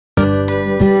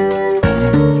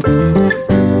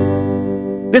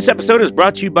This episode is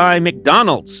brought to you by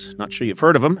McDonald's. Not sure you've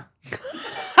heard of them.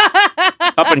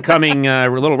 Up-and-coming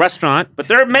little restaurant, but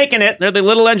they're making it. They're the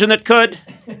little engine that could.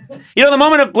 You know, the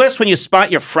moment of bliss when you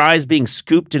spot your fries being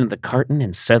scooped into the carton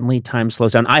and suddenly time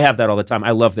slows down. I have that all the time.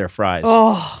 I love their fries.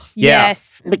 Oh, yeah.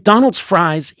 Yes. McDonald's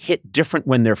fries hit different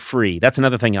when they're free. That's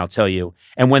another thing I'll tell you.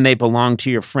 And when they belong to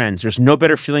your friends. There's no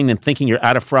better feeling than thinking you're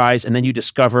out of fries and then you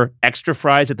discover extra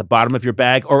fries at the bottom of your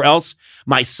bag. Or else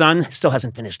my son still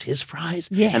hasn't finished his fries.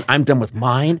 Yeah. And I'm done with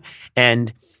mine.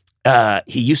 And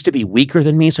he used to be weaker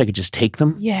than me, so I could just take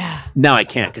them. Yeah. Now I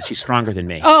can't because he's stronger than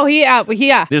me. Oh, yeah.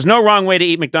 There's no wrong way to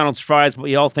eat McDonald's fries, but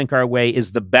we all think our way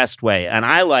is the best way. And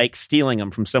I like stealing them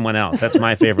from someone else. That's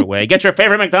my favorite way. Get your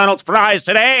favorite McDonald's fries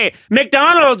today.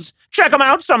 McDonald's! Check them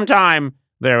out sometime.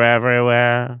 They're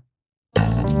everywhere.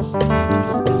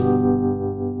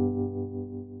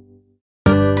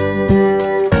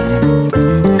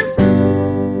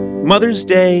 Mother's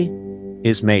Day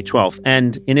is May 12th.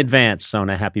 And in advance,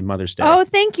 Sona, happy Mother's Day. Oh,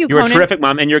 thank you, You're Conan. a terrific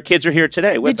mom, and your kids are here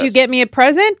today with us. Did you get me a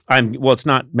present? Well, it's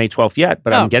not May 12th yet,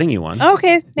 but I'm getting you one.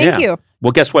 Okay, thank you.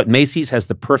 Well, guess what? Macy's has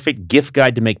the perfect gift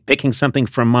guide to make picking something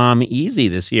for mom easy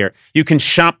this year. You can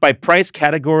shop by price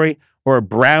category or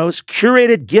browse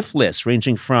curated gift lists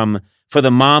ranging from for the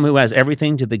mom who has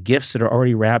everything to the gifts that are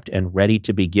already wrapped and ready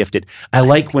to be gifted. I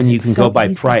like when you can go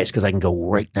by price because I can go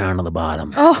right down to the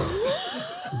bottom. Oh.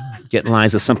 Get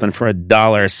Liza something for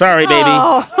 $1. Sorry, baby.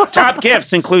 Oh. Top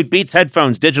gifts include Beats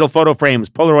headphones, digital photo frames,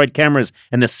 Polaroid cameras,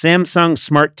 and the Samsung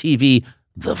Smart TV,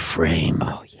 The Frame.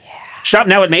 Oh, yeah. Shop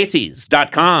now at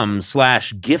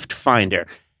Macy's.com/gift finder.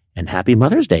 And happy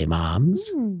Mother's Day, moms.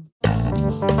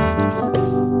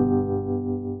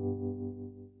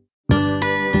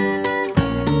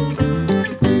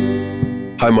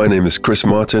 Hi, my name is Chris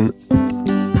Martin.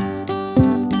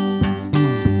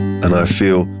 And I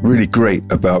feel really great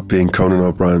about being Conan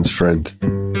O'Brien's friend.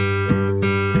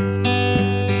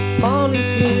 Fall is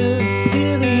here,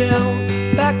 hear the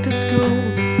yell, back to school,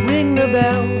 ring the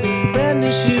bell, brand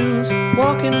new shoes,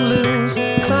 walking blues,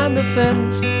 climb the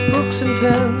fence, books and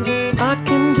pens, I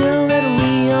can tell that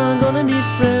we are gonna be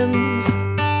friends.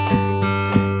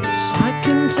 Yes, I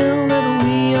can tell that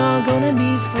we are gonna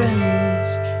be friends.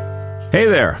 Hey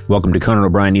there. Welcome to Conan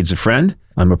O'Brien Needs a Friend.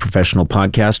 I'm a professional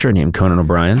podcaster named Conan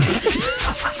O'Brien.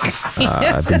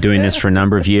 I've been doing this for a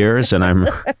number of years, and I'm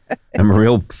a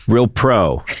real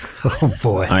pro. Oh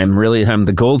boy! I'm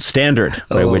the gold standard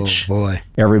by which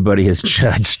everybody is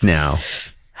judged now.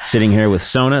 Sitting here with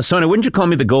Sona. Sona, wouldn't you call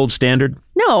me the gold standard?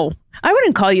 No, I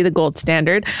wouldn't call you the gold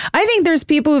standard. I think there's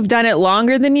people who've done it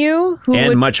longer than you.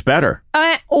 Much better.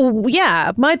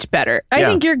 Yeah, much better. I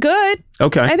think you're good.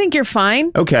 Okay. I think you're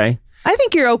fine. Okay. I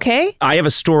think you're okay. I have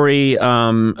a story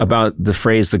about the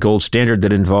phrase the gold standard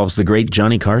that involves the great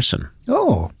Johnny Carson.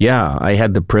 Oh. Yeah, I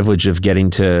had the privilege of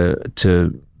getting to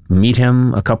meet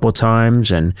him a couple of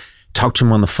times and talk to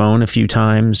him on the phone a few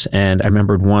times. And I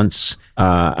remembered once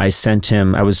I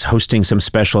was hosting some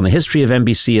special in the history of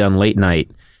NBC on late night,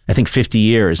 I think 50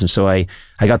 years. And so I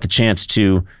got the chance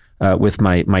to, with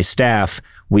my staff,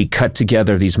 we cut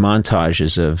together these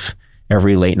montages of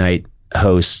every late night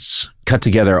hosts, cut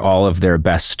together all of their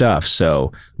best stuff.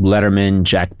 So Letterman,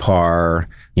 Jack Parr,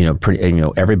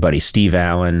 everybody, Steve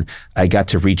Allen. I got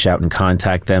to reach out and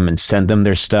contact them and send them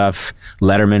their stuff.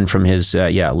 Letterman from his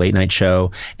late night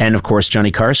show, and of course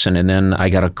Johnny Carson. And then I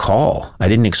got a call. I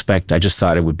didn't expect. I just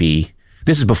thought it would be.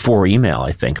 This is before email,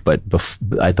 I think, but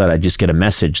I thought I'd just get a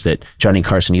message that Johnny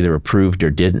Carson either approved or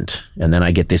didn't. And then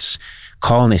I get this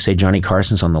call and they say Johnny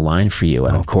Carson's on the line for you.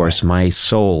 And of course, my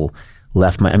soul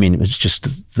left it was just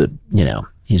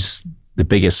he's the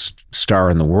biggest star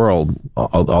in the world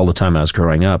all the time I was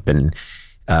growing up, and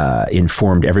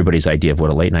informed everybody's idea of what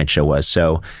a late night show was.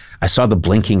 So I saw the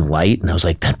blinking light and I was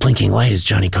like, that blinking light is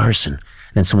Johnny Carson.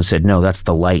 And then someone said, no, that's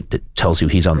the light that tells you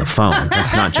he's on the phone.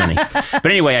 That's not Johnny. But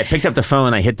anyway, I picked up the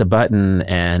phone, I hit the button,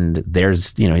 and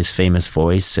there's, his famous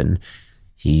voice, and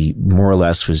he more or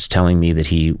less was telling me that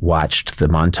he watched the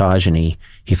montage and he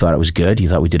thought it was good. He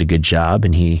thought we did a good job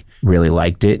and he really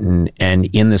liked it. And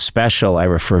in the special, I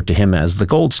referred to him as the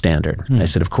gold standard. I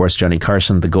said, of course, Johnny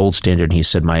Carson, the gold standard. And he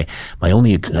said, I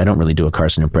don't really do a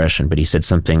Carson impression, but he said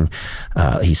something.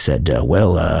 He said,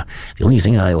 the only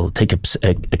thing I'll take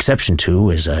exception to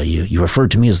is you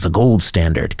referred to me as the gold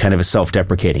standard, kind of a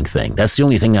self-deprecating thing. That's the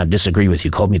only thing I disagree with.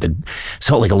 You called me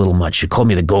felt like a little much. You called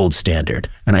me the gold standard.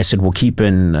 And I said, well, keep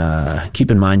in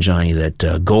mind, Johnny,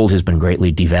 that gold has been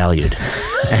greatly devalued.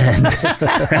 And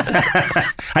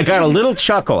I got a little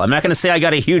chuckle. I'm not going to say I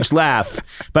got a huge laugh,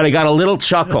 but I got a little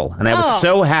chuckle, and I was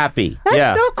so happy.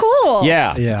 That's so cool.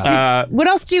 Yeah. What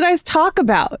else do you guys talk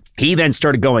about? He then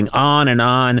started going on and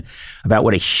on about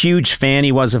what a huge fan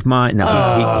he was of mine.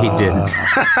 No, he didn't.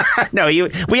 No,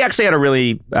 we actually had a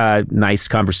really nice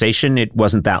conversation. It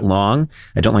wasn't that long.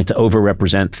 I don't like to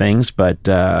over-represent things, but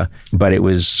it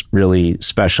was really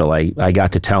special. I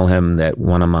got to tell him that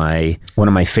one of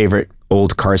my favorite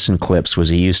old Carson clips was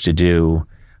he used to do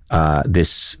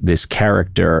this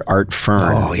character, Art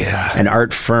Fern. Oh, yeah. And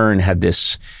Art Fern had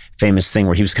this famous thing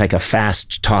where he was like a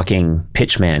fast-talking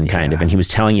pitchman kind of, and he was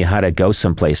telling you how to go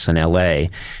someplace in LA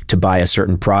to buy a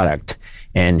certain product.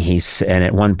 And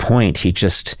at one point he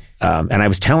just, and I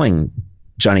was telling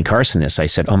Johnny Carson this, I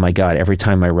said, oh my God, every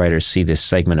time my writers see this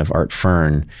segment of Art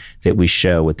Fern that we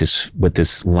show with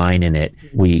this line in it,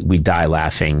 we die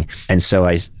laughing. And so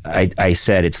I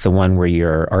said, it's the one where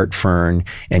you're Art Fern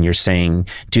and you're saying,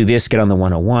 do this, get on the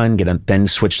 101, then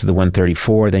switch to the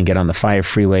 134, then get on the 5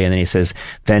 freeway. And then he says,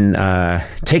 then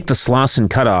take the Slauson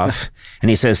cutoff. And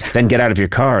he says, then get out of your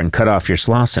car and cut off your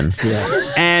Slauson.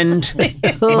 Yeah. And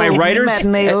my writers...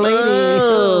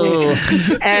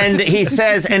 And he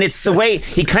says, and it's the way,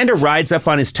 he kind of rides up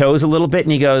on his toes a little bit,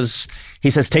 and he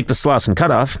says, take the Slauson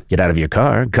cutoff, get out of your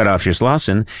car, cut off your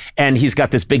Slauson. And he's got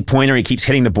this big pointer he keeps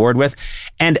hitting the board with.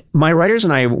 And my writers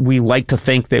and I, we like to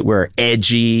think that we're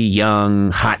edgy,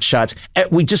 young, hot shots.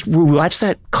 We watch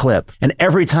that clip, and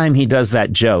every time he does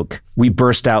that joke, we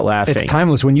burst out laughing. It's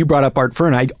timeless. When you brought up Art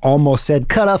Fern, I almost said,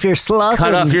 cut off your Slauson.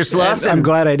 Cut off your Slauson. I'm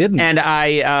glad I didn't. And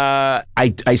I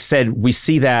said, we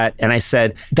see that, and I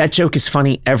said, that joke is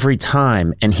funny every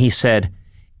time. And he said,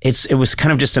 it was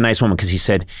kind of just a nice moment, because he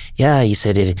said, yeah, he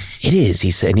said, it is.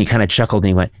 He said, and he kind of chuckled and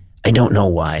he went, I don't know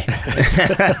why.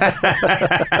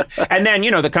 And then,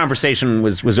 the conversation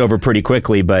was over pretty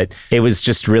quickly, but it was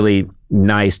just really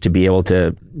nice to be able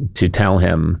to tell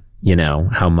him,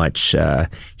 how much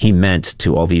he meant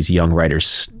to all these young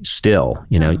writers still.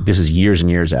 This is years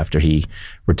and years after he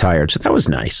retired. So that was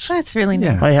nice. That's really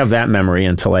nice. I have that memory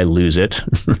until I lose it.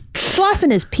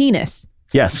 Slauson is penis.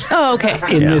 Yes. Oh, okay.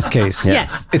 In this case. Yeah.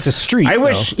 Yes. It's a street. I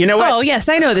wish, you know what? Oh, yes,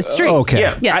 I know the street. Okay.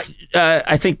 Yeah. Yes.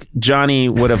 I think Johnny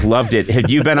would have loved it. Had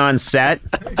you been on set,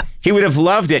 he would have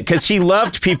loved it, because he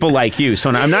loved people like you. So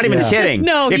I'm not even kidding.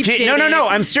 No, he didn't. No.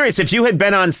 I'm serious. If you had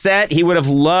been on set, he would have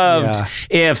loved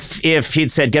if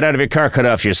he'd said, get out of your car, cut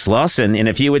off your Slauson. And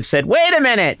if you had said, wait a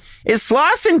minute, is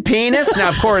Slauson penis? Now,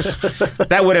 of course,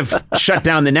 that would have shut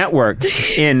down the network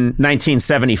in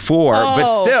 1974. Oh.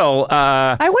 But still,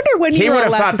 I wonder when he you were would have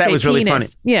allowed thought to that say was really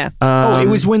penis. funny. Yeah. It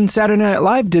was when Saturday Night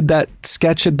Live did that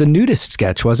sketch, the nudist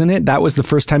sketch, wasn't it? That was the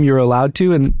first time you were allowed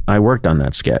to. And I worked on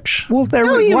that sketch. well,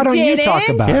 why don't you talk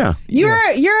about it?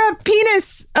 Yeah. You're a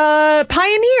penis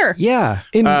pioneer. Yeah,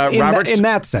 in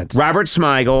that sense. Robert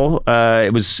Smigel,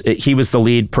 he was the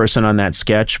lead person on that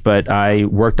sketch, but I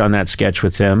worked on that sketch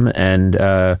with him and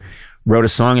wrote a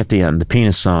song at the end, the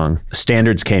penis song.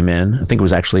 Standards came in. I think it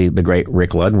was actually the great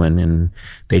Rick Ludwin, and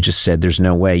they just said, there's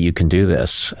no way you can do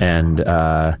this. And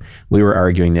we were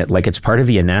arguing that, like, it's part of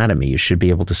the anatomy. You should be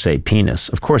able to say penis.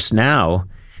 Of course, now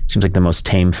it seems like the most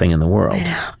tame thing in the world.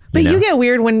 But you get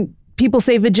weird when people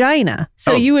say vagina.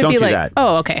 So you would be like, that.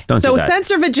 oh, okay. Don't so do that.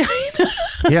 Censor vagina.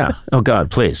 Yeah. Oh, God,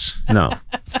 please. No.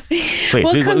 Please.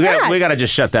 Well, we got to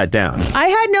just shut that down. I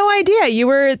had no idea you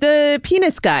were the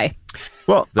penis guy.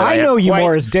 Well, I know you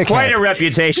more as dickhead. Quite a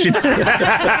reputation.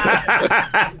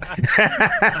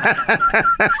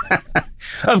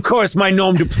 Of course, my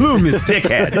nom de plume is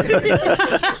dickhead.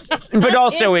 But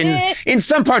also in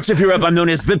some parts of Europe, I'm known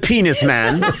as the penis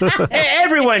man.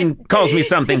 Everyone calls me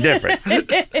something different.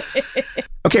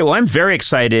 Okay, well, I'm very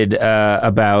excited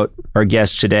about our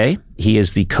guest today. He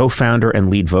is the co-founder and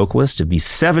lead vocalist of the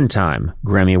 7-time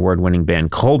Grammy Award-winning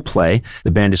band Coldplay. The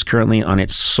band is currently on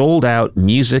its sold-out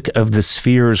Music of the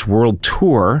Spheres World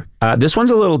Tour. This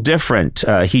one's a little different.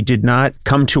 He did not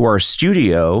come to our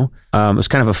studio. It was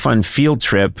kind of a fun field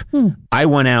trip. I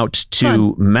went out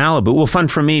to Malibu. Well, fun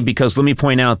for me because let me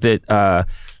point out that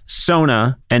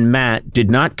Sona and Matt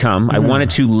did not come. I wanted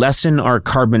to lessen our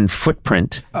carbon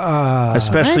footprint,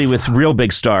 especially with real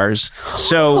big stars.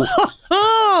 So...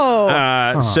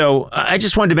 So I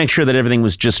just wanted to make sure that everything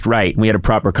was just right and we had a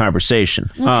proper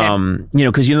conversation. Okay.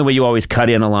 Because the way you always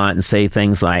cut in a lot and say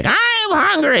things like, I'm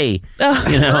hungry.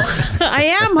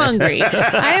 I am hungry.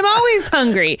 I am always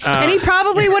hungry. And he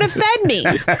probably would have fed me.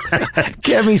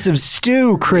 Give me some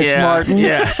stew, Chris Martin.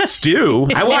 Yeah, stew?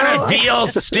 I want a veal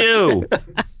stew.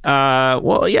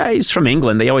 Well, yeah, he's from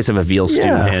England. They always have a veal stew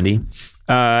handy.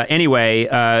 Anyway,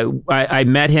 I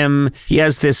met him. He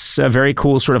has this very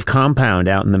cool sort of compound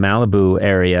out in the Malibu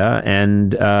area,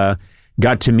 and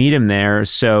got to meet him there.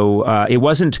 So it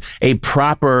wasn't a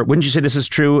proper, wouldn't you say this is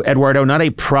true, Eduardo? Not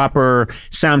a proper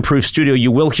soundproof studio.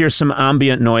 You will hear some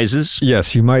ambient noises.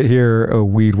 Yes, you might hear a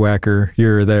weed whacker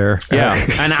here or there. Yeah,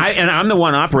 and I'm the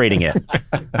one operating it.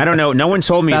 I don't know. No one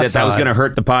told me that was going to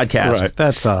hurt the podcast. Right.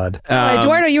 That's odd.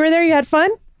 Eduardo, you were there? You had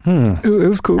fun? It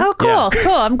was cool. Oh, cool.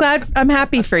 Cool. I'm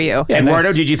happy for you. Yeah,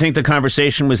 Eduardo, did you think the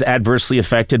conversation was adversely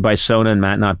affected by Sona and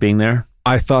Matt not being there?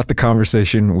 I thought the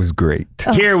conversation was great.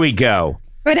 Here we go.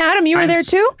 But Adam, you were there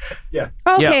too? Yeah.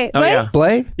 Okay. Yeah. Oh, yeah.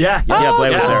 Blay? Yeah,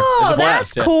 Blay was there. Oh,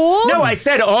 that's cool. No, I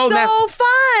said all. So fun.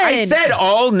 I said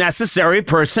all necessary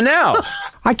personnel.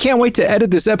 I can't wait to edit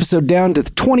this episode down to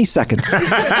 20 seconds.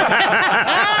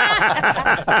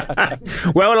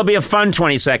 Well, it'll be a fun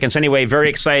 20 seconds. Anyway, very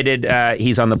excited.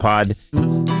 He's on the pod.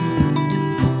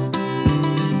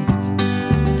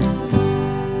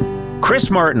 Chris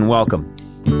Martin, welcome.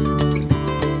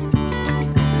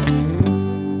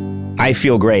 I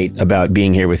feel great about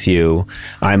being here with you.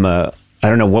 I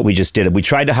don't know what we just did. We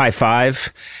tried to high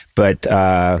five, but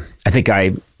I think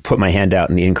I put my hand out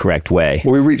in the incorrect way.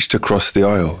 Well, we reached across the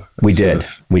aisle. We did.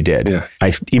 Yeah.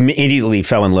 I immediately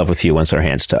fell in love with you once our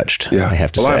hands touched. Yeah. I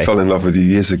have to say. I fell in love with you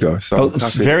years ago. So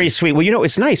it's very sweet. Well,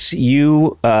 it's nice.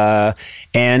 You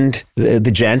and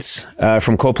the gents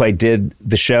from Coldplay did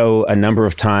the show a number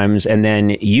of times, and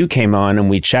then you came on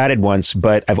and we chatted once,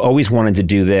 but I've always wanted to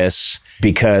do this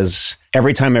because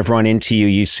every time I've run into you,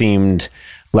 you seemed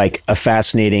like a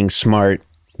fascinating, smart,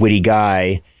 witty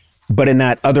guy. But in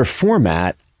that other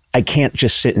format, I can't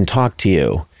just sit and talk to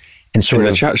you. And sort in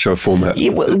of the chat show format.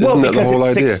 Well, Isn't that the whole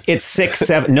idea? It's 6,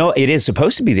 7. No, it is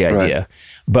supposed to be the idea. Right.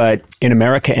 But in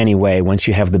America anyway, once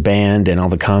you have the band and all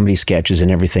the comedy sketches and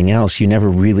everything else, you never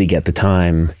really get the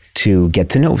time to get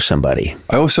to know somebody.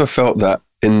 I also felt that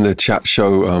in the chat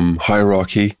show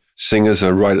hierarchy, singers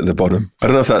are right at the bottom. I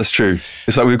don't know if that's true.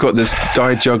 It's like we've got this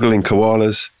guy juggling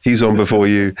koalas. He's on before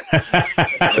you.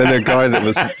 And a guy that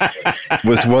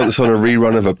was once on a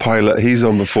rerun of a pilot. He's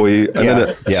on before you. And then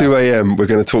at 2 a.m., we're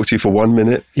going to talk to you for 1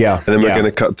 minute. Yeah. And then we're going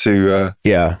to cut to...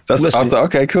 I was like,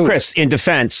 okay, cool. Chris, in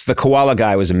defense, the koala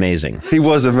guy was amazing. He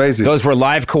was amazing. Those were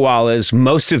live koalas.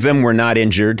 Most of them were not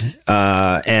injured.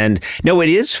 And no, it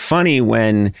is funny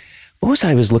when... What was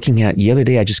I looking at the other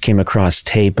day? I just came across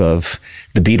tape of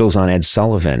the Beatles on Ed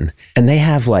Sullivan, and they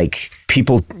have like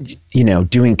people,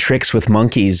 doing tricks with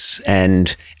monkeys,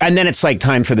 and then it's like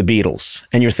time for the Beatles,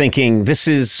 and you're thinking,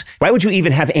 why would you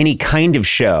even have any kind of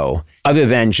show other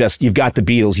than just you've got the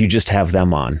Beatles, you just have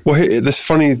them on? Well, this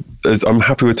funny. I'm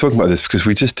happy we're talking about this because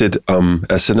we just did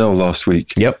SNL last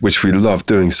week, which we loved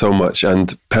doing so much,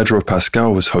 and Pedro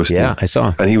Pascal was hosting. Yeah, I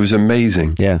saw, and he was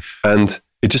amazing. Yeah, and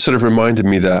it just sort of reminded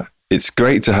me that. It's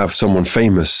great to have someone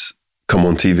famous come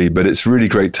on TV, but it's really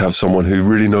great to have someone who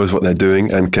really knows what they're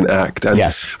doing and can act. And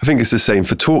yes. I think it's the same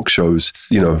for talk shows.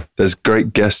 There's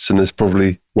great guests and there's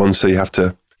probably ones so you have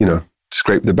to,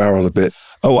 scrape the barrel a bit.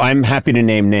 Oh, I'm happy to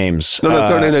name names. No,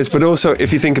 don't name names. But also,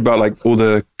 if you think about like all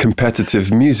the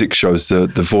competitive music shows, the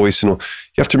Voice and all,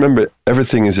 you have to remember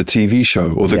everything is a TV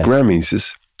show or the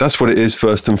Grammys. That's what it is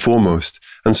first and foremost.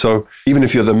 And so even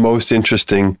if you're the most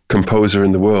interesting composer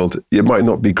in the world, it might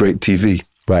not be great TV.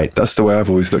 Right. That's the way I've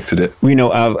always looked at it.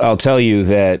 Well, I'll tell you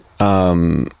that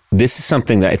this is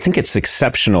something that I think it's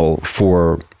exceptional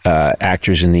for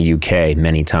actors in the UK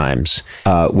many times,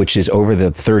 which is over the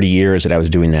 30 years that I was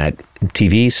doing that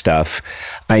TV stuff,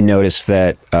 I noticed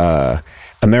that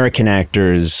American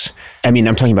actors, I'm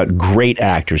talking about great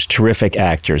actors, terrific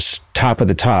actors, top of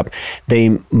the top,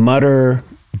 they mutter,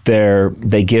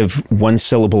 they give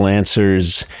one-syllable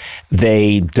answers.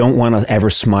 They don't want to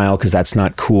ever smile because that's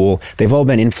not cool. They've all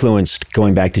been influenced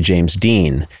going back to James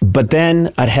Dean. But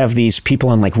then I'd have these people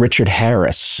on like Richard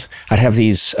Harris. I'd have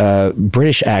these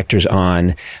British actors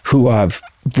on who have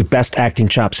the best acting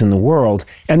chops in the world,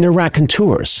 and they're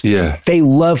raconteurs. Yeah. They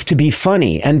love to be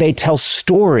funny, and they tell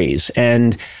stories.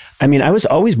 And I was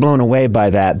always blown away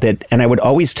by that, and I would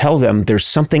always tell them there's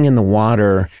something in the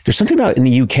water. There's something about in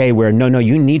the UK where, no,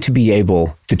 you need to be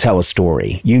able to tell a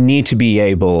story. You need to be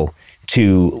able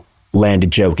to land a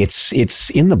joke. It's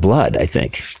in the blood, I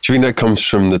think. Do you think that comes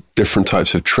from the different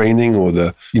types of training or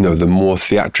the more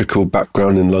theatrical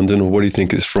background in London, or what do you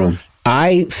think it's from?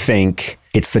 I think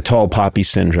it's the tall poppy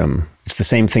syndrome. It's the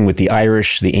same thing with the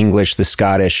Irish, the English, the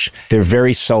Scottish. They're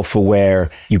very self-aware.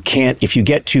 If you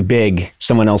get too big,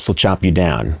 someone else will chop you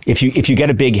down. If you get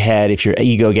a big head, if your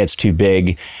ego gets too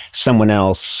big, someone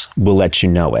else will let you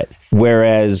know it.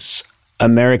 Whereas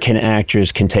American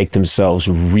actors can take themselves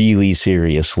really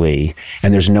seriously,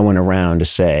 and there's no one around to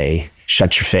say,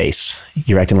 shut your face,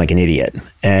 you're acting like an idiot.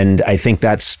 And I think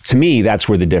to me, that's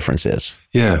where the difference is.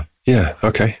 Yeah,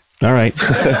 okay. All right.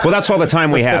 Well, that's all the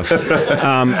time we have.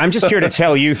 I'm just here to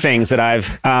tell you things that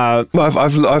I've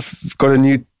got a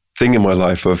new thing in my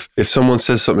life of if someone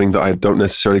says something that I don't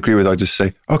necessarily agree with, I just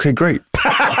say, okay, great.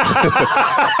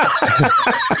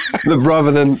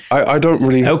 Rather than, I don't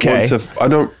really want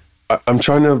to, I'm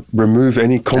trying to remove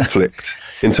any conflict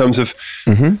in terms of,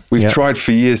 we've tried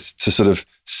for years to sort of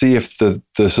see if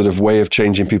the sort of way of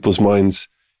changing people's minds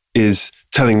is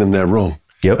telling them they're wrong.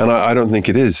 Yep. And I don't think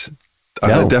it is.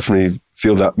 I definitely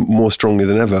feel that more strongly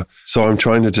than ever. So I'm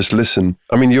trying to just listen.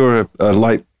 I mean, you're a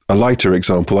lighter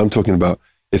example. I'm talking about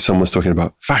if someone's talking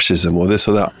about fascism or this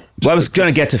or that. Well, I was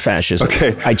going to get to fascism.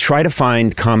 Okay. I try to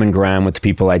find common ground with the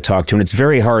people I talk to, and it's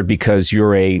very hard because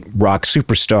you're a rock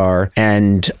superstar,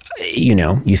 and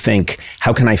you think,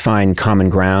 how can I find common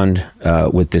ground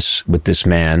with this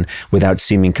man without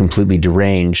seeming completely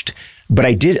deranged? But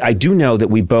I do know that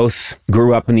we both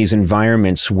grew up in these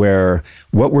environments where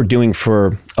what we're doing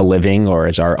for a living, or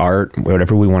as our art,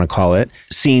 whatever we want to call it,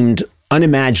 seemed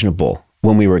unimaginable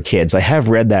when we were kids. I have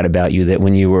read that about you, that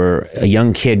when you were a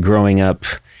young kid growing up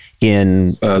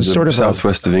in sort of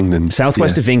southwest of England.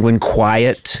 Southwest of England,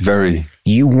 quiet. Very.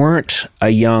 You weren't a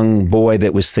young boy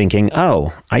that was thinking,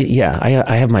 I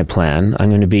have my plan. I'm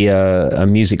going to be a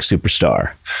music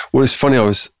superstar. Well, it's funny. I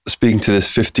was speaking to this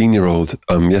 15-year-old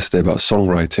yesterday about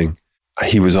songwriting.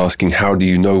 He was asking, how do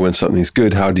you know when something's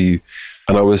good? And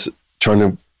I was trying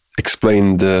to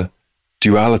explain the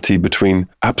duality between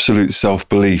absolute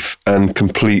self-belief and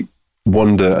complete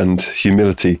wonder and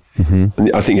humility. Mm-hmm.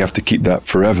 And I think you have to keep that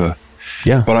forever.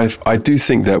 Yeah. But I do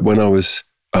think that when I was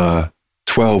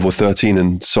 12 or 13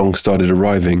 and songs started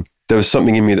arriving, there was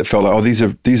something in me that felt like,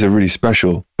 these are really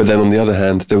special. But then on the other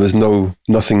hand, there was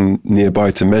nothing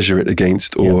nearby to measure it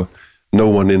against, or no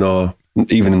one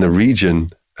even in the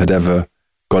region had ever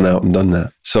gone out and done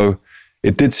that. So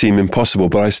it did seem impossible,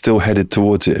 but I still headed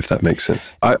towards it, if that makes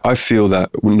sense. I feel that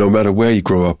no matter where you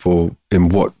grow up or in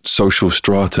what social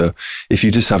strata, if you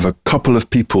just have a couple of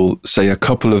people say a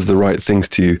couple of the right things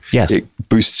to you, it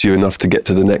boosts you enough to get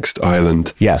to the next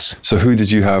island. Yes. So who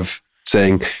did you have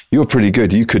saying, you're pretty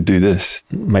good, you could do this?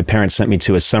 My parents sent me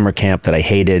to a summer camp that I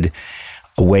hated,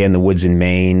 away in the woods in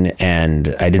Maine, and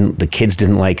the kids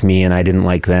didn't like me and I didn't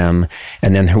like them.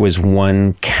 And then there was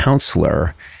one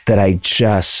counselor that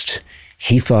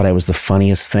he thought I was the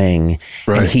funniest thing.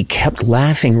 Right. And he kept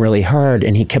laughing really hard,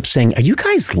 and he kept saying, are you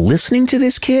guys listening to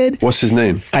this kid? What's his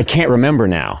name? I can't remember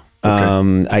now.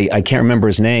 Okay. I can't remember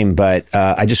his name, but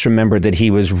I just remember that he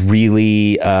was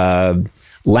really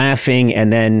laughing,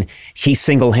 and then he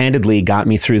single-handedly got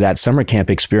me through that summer camp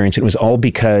experience. It was all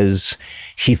because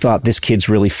he thought, this kid's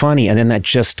really funny, and then that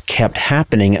just kept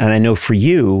happening. And I know for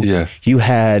you, you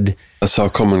had... That's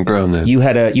our common ground then. You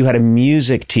had a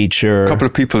music teacher. A couple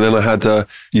of people. Then I had,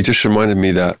 you just reminded me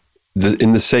that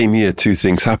in the same year, two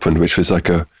things happened, which was like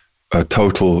a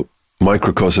total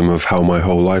microcosm of how my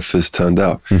whole life has turned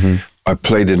out. Mm-hmm. I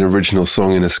played an original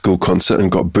song in a school concert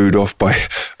and got booed off by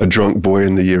a drunk boy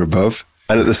in the year above.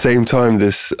 And at the same time,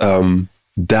 this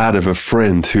dad of a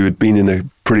friend who had been in a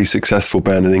pretty successful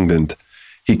band in England,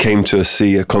 he came to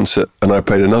see a concert, and I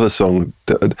played another song,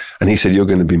 and he said, you're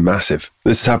going to be massive.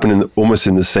 This happened almost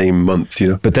in the same month,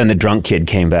 But then the drunk kid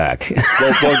came back.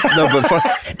 No,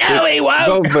 he won't.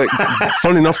 No, but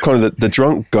funny enough, Connor, the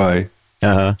drunk guy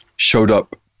showed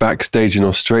up backstage in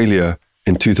Australia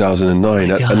in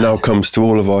 2009 and now comes to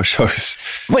all of our shows.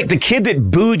 Wait, the kid that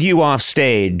booed you off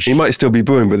stage. He might still be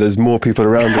booing, but there's more people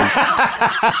around him.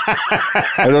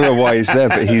 I don't know why he's there,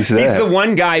 but he's there. He's the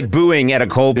one guy booing at a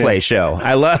Coldplay show.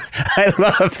 I love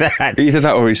that. Either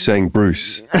that or he's saying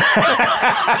Bruce.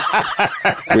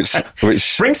 which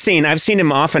Springsteen, I've seen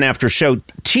him often after show,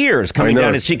 tears coming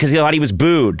down his cheek because he thought he was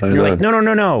booed. You're like,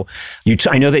 no.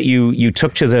 I know that you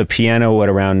took to the piano,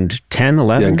 around 10,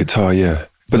 11? Yeah, guitar, yeah.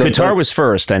 But guitar was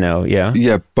first, I know, yeah.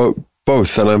 Yeah,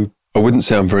 both. And I wouldn't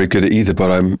say I'm very good at either,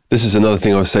 but this is another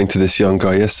thing I was saying to this young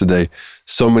guy yesterday.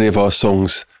 So many of our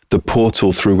songs, the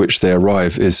portal through which they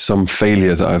arrive is some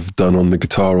failure that I've done on the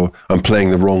guitar, or I'm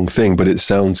playing the wrong thing, but it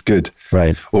sounds good.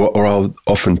 Right. Or I'll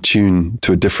often tune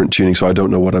to a different tuning, so I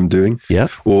don't know what I'm doing. Yeah.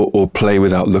 Or play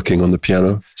without looking on the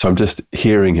piano. So I'm just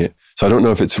hearing it. So I don't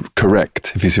know if it's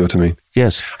correct, if you see what I mean.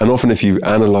 Yes. And often if you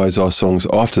analyze our songs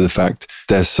after the fact,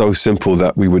 they're so simple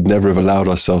that we would never have allowed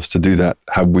ourselves to do that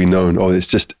had we known, it's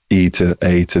just E to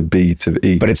A to B to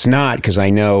E. But it's not, because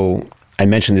I know I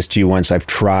mentioned this to you once. I've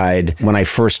tried, when I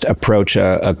first approach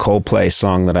a Coldplay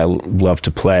song that I love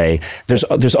to play,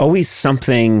 there's always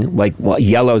something like, well,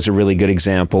 Yellow's a really good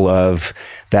example of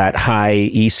that high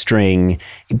E string.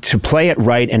 To play it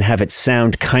right and have it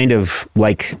sound kind of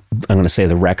like, I'm going to say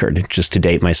the record, just to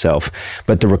date myself,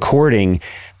 but the recording,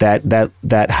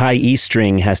 that high E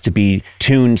string has to be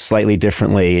tuned slightly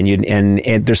differently,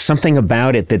 and there's something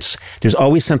about it there's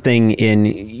always something in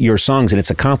your songs, and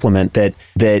it's a compliment that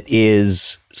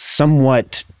is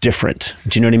somewhat different.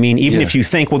 Do you know what I mean? Even if you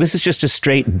think, well, this is just a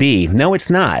straight B. No, it's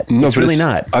not. No, it's really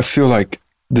not. I feel like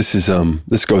this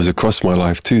goes across my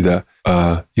life too, that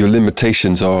your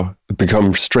limitations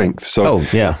become strengths. So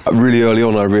really early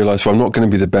on, I realized, well, I'm not going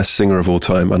to be the best singer of all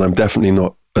time, and I'm definitely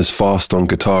not as fast on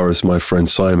guitar as my friend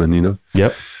Simon, you know?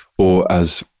 Yep. Or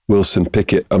as Wilson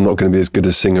Pickett. I'm not going to be as good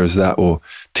a singer as that, or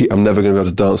I'm never going to be able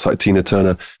to dance like Tina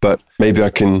Turner, but maybe I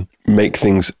can make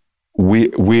things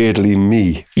weirdly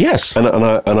me. Yes. And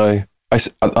I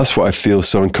that's what I feel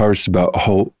so encouraged about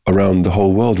around the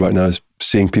whole world right now, is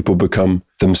seeing people become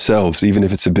themselves, even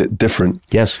if it's a bit different.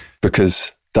 Yes.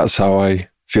 Because that's how I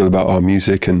feel about our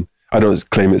music, and I don't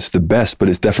claim it's the best, but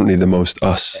it's definitely the most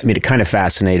us. I mean, it kind of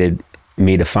fascinated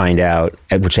me to find out,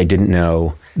 which I didn't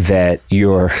know, that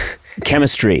your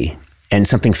chemistry and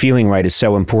something feeling right is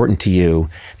so important to you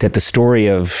that the story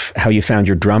of how you found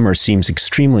your drummer seems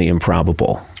extremely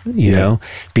improbable, you know,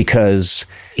 because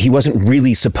he wasn't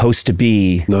really supposed to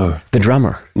be the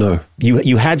drummer. No.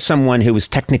 You had someone who was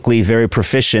technically very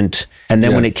proficient, and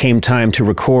then when it came time to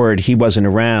record, he wasn't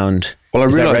around. Well, I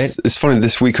realized, it's funny,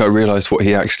 this week I realized what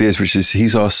he actually is, which is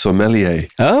he's our sommelier.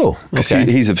 Oh, okay. Because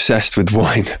he's obsessed with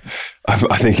wine.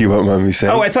 I think he won't mind me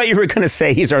saying. Oh, I thought you were going to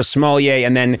say he's our sommelier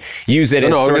and then use it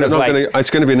as sort of like... it's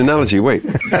going to be an analogy, wait.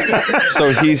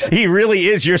 So he really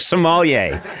is your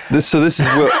sommelier. This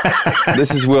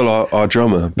is Will, our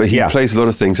drummer, but he plays a lot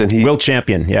of things. And Will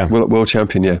Champion, Will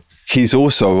Champion, yeah. He's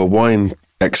also a wine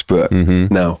expert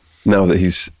now that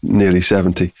he's nearly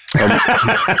 70.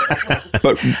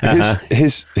 But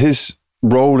his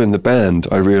role in the band,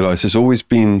 I realize, has always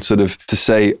been sort of to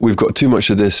say, we've got too much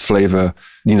of this flavor,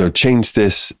 change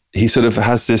this. He sort of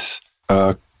has this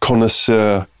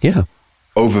connoisseur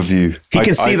overview. He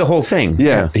can see the whole thing.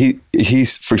 Yeah.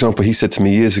 He's, for example, he said to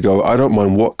me years ago, I don't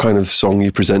mind what kind of song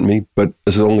you present me, but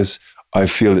as long as I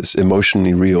feel it's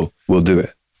emotionally real, we'll do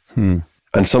it.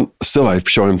 And still I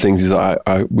show him things, he's like,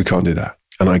 we can't do that.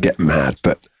 And I get mad,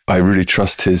 but I really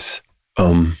trust his,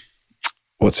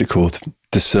 what's it called?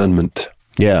 Discernment.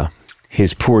 Yeah.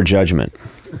 His poor judgment.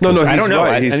 No, I don't know.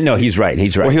 Right. He's right.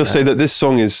 He's right. Well, he'll say that this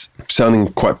song is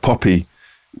sounding quite poppy.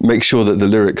 Make sure that the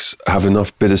lyrics have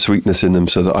enough bittersweetness in them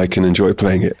so that I can enjoy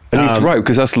playing it. And he's right,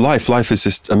 because that's life. Life is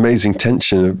this amazing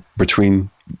tension between,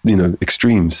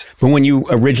 extremes. But when you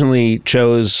originally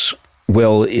chose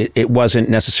Will, it wasn't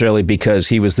necessarily because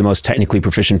he was the most technically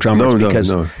proficient drummer.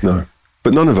 No.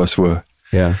 But none of us were.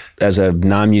 Yeah. As a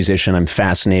non-musician, I'm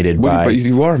fascinated by... But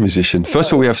you are a musician. First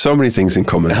of all, we have so many things in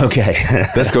common. Okay.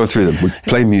 Let's go through them. We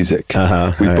play music.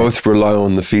 We both rely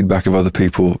on the feedback of other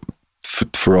people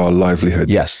for our livelihood.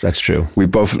 Yes, that's true. We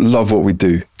both love what we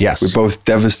do. Yes. We're both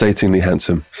devastatingly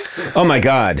handsome. Oh, my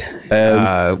God.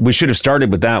 We should have started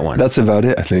with that one. That's about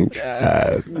it, I think.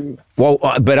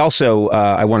 But also,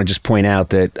 I want to just point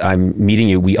out that I'm meeting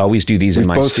you. We always do these in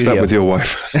my studio. Both slept with your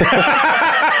wife.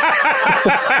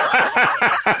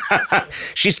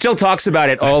 She still talks about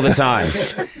it all the time.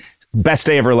 Best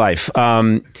day of her life.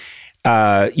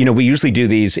 We usually do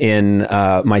these in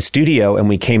my studio, and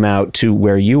we came out to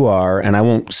where you are, and I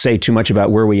won't say too much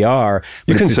about where we are.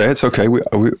 You can say it's okay.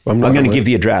 I'm going to give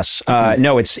the address.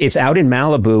 No, it's out in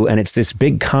Malibu, and it's this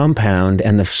big compound.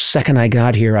 And the second I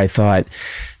got here, I thought,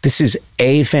 this is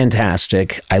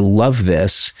fantastic. I love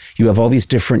this. You have all these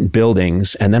different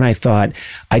buildings. And then I thought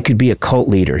I could be a cult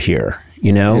leader here.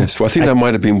 Yes, well, I think that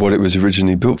might have been what it was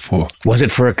originally built for. Was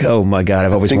it for oh my God,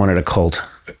 I've always wanted a cult.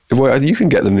 Well, you can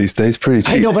get them these days pretty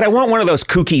cheap. I know, but I want one of those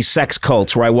kooky sex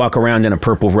cults where I walk around in a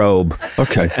purple robe.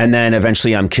 Okay. And then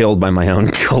eventually I'm killed by my own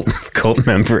cult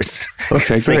members.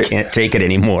 Okay, great. They can't take it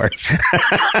anymore.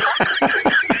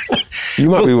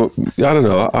 You might be, I don't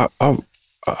know.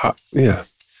 Yeah.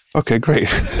 Okay, great.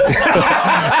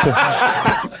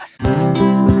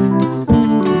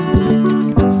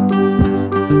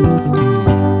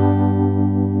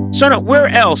 Sona, where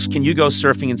else can you go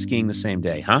surfing and skiing the same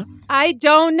day, huh? I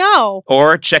don't know.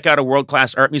 Or check out a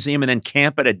world-class art museum and then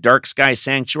camp at a dark sky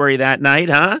sanctuary that night,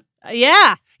 huh?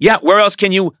 Yeah. Yeah, where else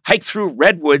can you hike through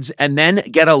redwoods and then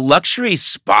get a luxury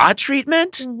spa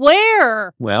treatment?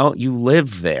 Where? Well, you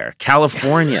live there.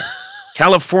 California.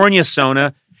 California,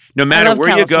 Sona. No matter love where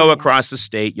you go California. across the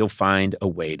state, you'll find a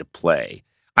way to play.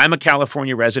 I'm a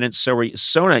California resident. So are you.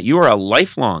 Sona, you are a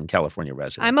lifelong California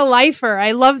resident. I'm a lifer.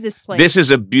 I love this place. This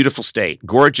is a beautiful state.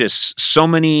 Gorgeous. So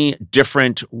many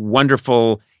different,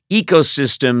 wonderful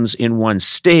ecosystems in one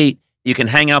state. You can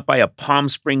hang out by a Palm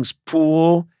Springs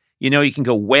pool. You know, you can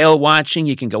go whale watching.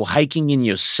 You can go hiking in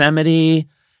Yosemite.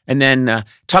 And then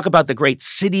talk about the great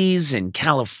cities in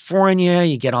California.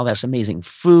 You get all this amazing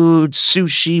food,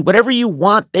 sushi, whatever you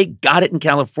want, they got it in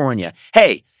California.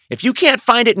 Hey, if you can't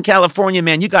find it in California,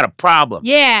 man, you got a problem.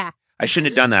 Yeah. I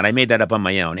shouldn't have done that. I made that up on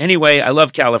my own. Anyway, I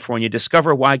love California.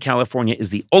 Discover why California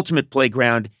is the ultimate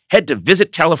playground. Head to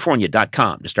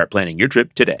visitcalifornia.com to start planning your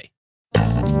trip today.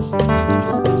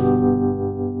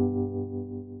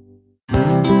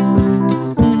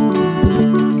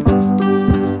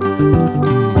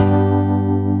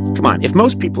 Come on, if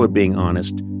most people are being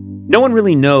honest, no one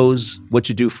really knows what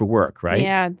you do for work, right?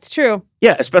 Yeah, it's true.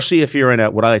 Yeah, especially if you're in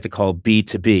what I like to call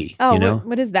B2B. Oh, you know?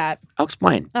 what is that? I'll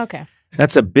explain. Okay.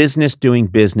 That's a business doing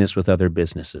business with other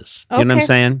businesses. You know what I'm Okay.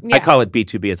 saying? Yeah. I call it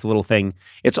B2B. It's a little thing.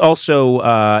 It's also,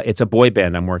 it's a boy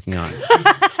band I'm working on.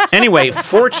 Anyway,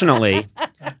 fortunately,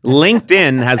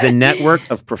 LinkedIn has a network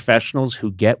of professionals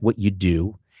who get what you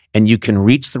do, and you can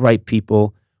reach the right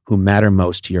people who matter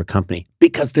most to your company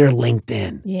because they're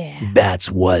LinkedIn. Yeah.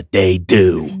 That's what they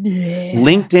do.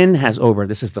 LinkedIn has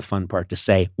this is the fun part to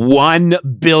say, 1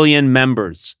 billion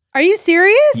members. Are you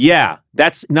serious? Yeah,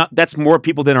 that's more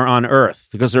people than are on Earth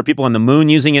because there are people on the moon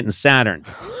using it and Saturn.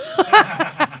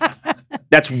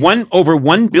 That's over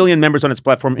 1 billion members on its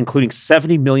platform, including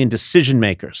 70 million decision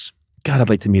makers. God, I'd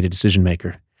like to meet a decision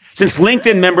maker. Since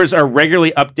LinkedIn members are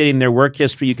regularly updating their work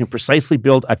history, you can precisely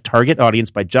build a target audience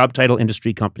by job title,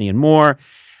 industry, company, and more.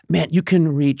 Man, you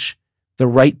can reach the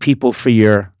right people for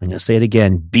your, I'm going to say it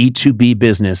again, B2B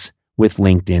business with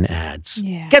LinkedIn ads.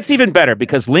 Yeah. Gets even better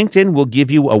because LinkedIn will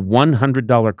give you a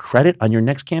 $100 credit on your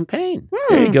next campaign.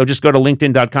 There you go. Just go to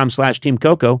linkedin.com/Team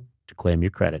Coco to claim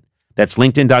your credit. That's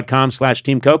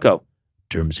linkedin.com/Team Coco.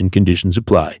 Terms and conditions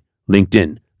apply.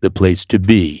 LinkedIn, the place to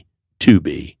be, to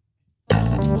be.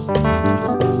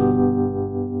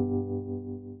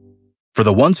 For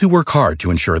the ones who work hard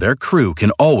to ensure their crew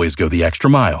can always go the extra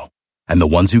mile, and the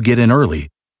ones who get in early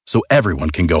so everyone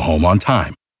can go home on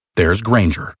time, there's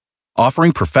Grainger,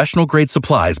 offering professional-grade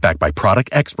supplies backed by product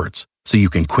experts so you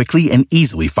can quickly and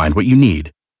easily find what you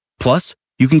need. Plus,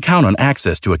 you can count on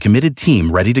access to a committed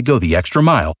team ready to go the extra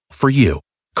mile for you.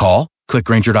 Call, click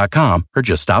Grainger.com, or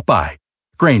just stop by.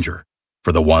 Grainger,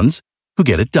 for the ones who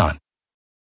get it done.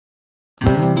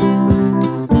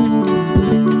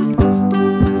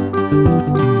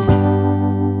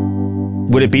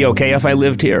 Would it be okay if I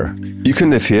lived here? You can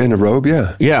live here in a robe,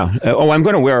 yeah. Yeah. I'm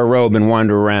going to wear a robe and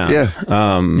wander around. Yeah.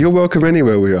 You're welcome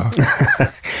anywhere we are.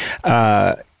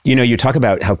 You know, you talk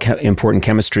about how important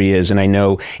chemistry is, and I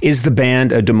know, is the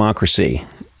band a democracy?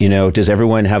 You know, does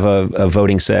everyone have a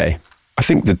voting say? I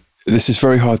think that this is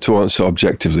very hard to answer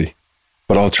objectively,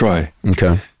 but I'll try.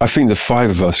 Okay. I think the five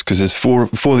of us, because there's four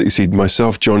that you see,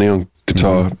 myself, Johnny on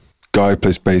guitar, Guy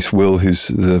plays bass, Will, who's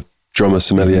the drummer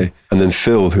sommelier, and then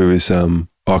Phil, who is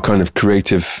our kind of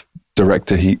creative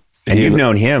director. And you've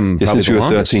known him yeah, probably since we were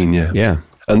longest. 13, yeah. Yeah.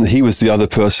 And he was the other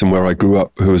person where I grew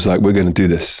up who was like, we're going to do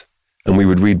this. And we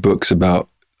would read books about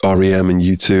R.E.M. and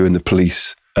U2 and the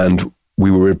Police. And we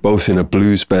were both in a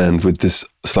blues band with this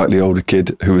slightly older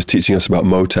kid who was teaching us about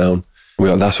Motown. And we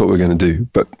were like, that's what we're going to do,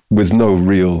 but with no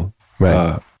real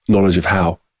knowledge of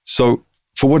how. So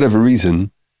for whatever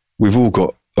reason, we've all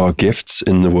got our gifts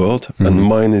in the world. And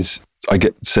mine is, I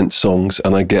get sent songs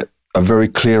and I get a very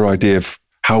clear idea of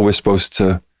how we're supposed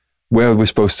to, where we're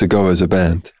supposed to go as a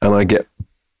band. And I get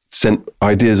sent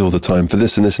ideas all the time for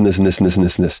this and this and this and this and this and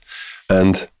this and this.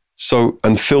 And so,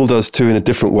 and Phil does too in a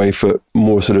different way for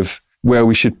more sort of where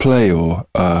we should play or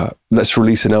let's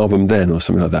release an album then or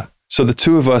something like that. So the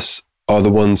two of us are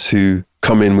the ones who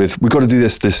come in with, we've got to do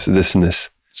this, this, this and this.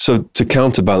 So to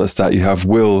counterbalance that, you have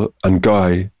Will and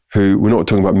Guy, who we're not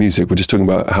talking about music, we're just talking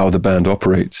about how the band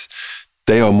operates.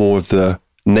 They are more of the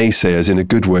naysayers in a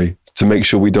good way to make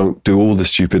sure we don't do all the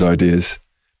stupid ideas,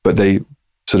 but they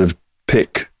sort of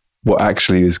pick what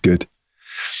actually is good.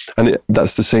 And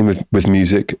that's the same with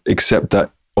music, except that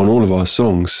on all of our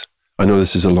songs, I know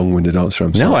this is a long-winded answer,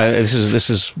 I'm sorry. No, this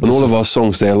is On all of our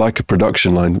songs, they are like a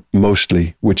production line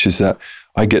mostly, which is that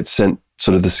I get sent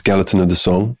sort of the skeleton of the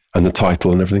song and the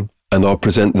title and everything, and I'll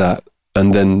present that,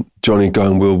 and then Johnny, Guy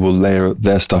and Will layer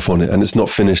their stuff on it, and it's not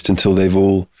finished until they've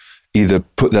all either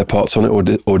put their parts on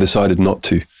it or decided not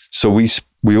to. So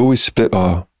we always split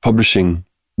our publishing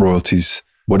royalties,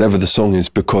 whatever the song is,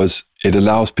 because it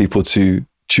allows people to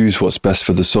choose what's best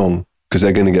for the song because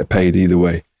they're going to get paid either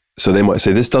way. So they might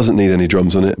say, this doesn't need any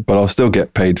drums on it, but I'll still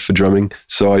get paid for drumming,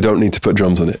 so I don't need to put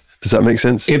drums on it. Does that make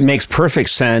sense? It makes perfect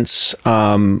sense,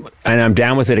 and I'm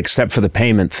down with it except for the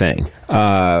payment thing.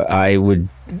 I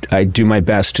do my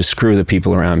best to screw the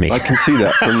people around me. I can see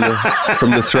that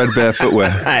from the threadbare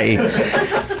footwear.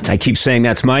 I keep saying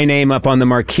that's my name up on the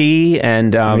marquee,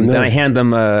 and then I hand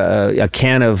them a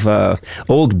can of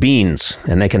old beans,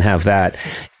 and they can have that.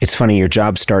 It's funny, your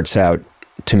job starts out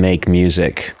to make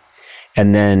music,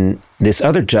 and then this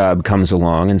other job comes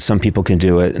along, and some people can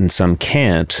do it and some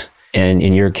can't. And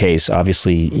in your case,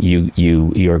 obviously,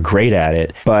 you're great at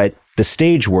it, but the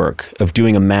stage work of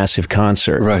doing a massive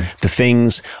concert, right. The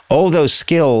things, all those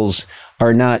skills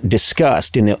are not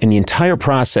discussed in the entire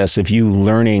process of you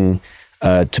learning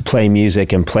to play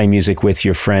music and play music with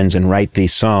your friends and write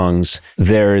these songs.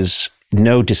 There's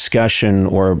no discussion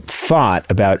or thought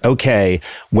about, okay,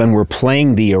 when we're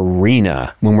playing the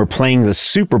arena, when we're playing the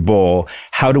Super Bowl,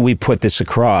 how do we put this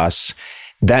across?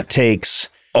 That takes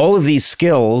all of these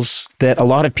skills that a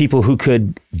lot of people who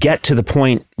could get to the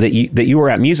point that you were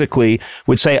at musically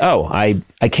would say, oh, I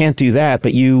can't do that,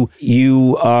 but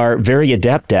you are very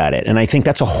adept at it. And I think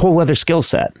that's a whole other skill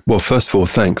set. Well, first of all,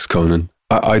 thanks, Conan.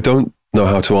 I don't know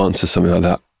how to answer something like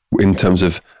that in terms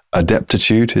of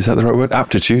adeptitude. Is that the right word?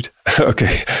 Aptitude?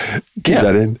 Okay, keep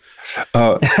that in.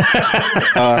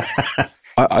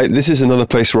 This is another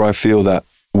place where I feel that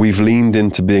we've leaned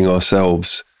into being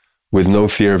ourselves with no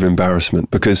fear of embarrassment,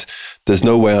 because there's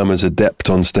no way I'm as adept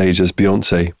on stage as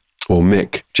Beyonce or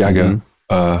Mick Jagger,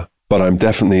 but I'm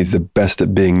definitely the best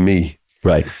at being me.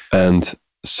 Right. And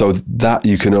so that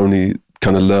you can only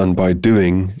kind of learn by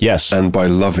doing, yes, and by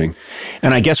loving.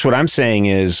 And I guess what I'm saying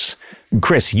is,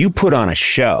 Chris, you put on a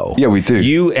show. Yeah, we do.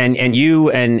 You and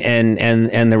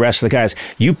the rest of the guys,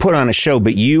 you put on a show,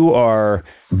 but you are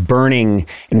burning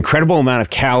incredible amount of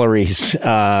calories.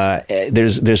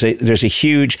 There's a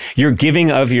huge, you're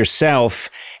giving of yourself,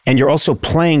 and you're also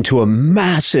playing to a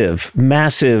massive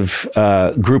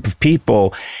group of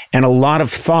people, and a lot of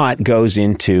thought goes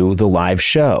into the live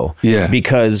show. Yeah,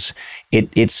 because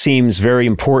it seems very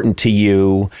important to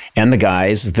you and the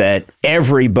guys that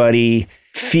everybody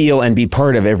feel and be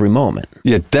part of every moment.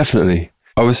 Yeah, definitely.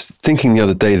 I was thinking the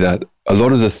other day that a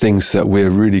lot of the things that we're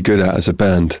really good at as a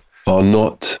band are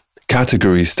not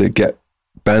categories that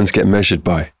bands get measured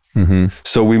by. Mm-hmm.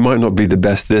 So we might not be the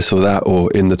best this or that,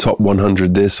 or in the top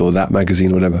 100 this or that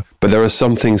magazine or whatever, but there are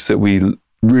some things that we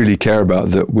really care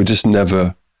about that we're just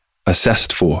never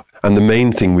assessed for. And the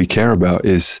main thing we care about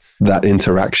is that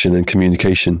interaction and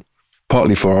communication,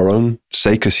 partly for our own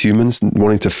sake as humans,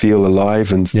 wanting to feel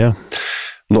alive and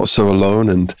not so alone,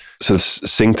 and sort of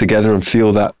sing together and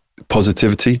feel that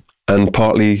positivity, and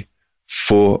partly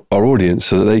for our audience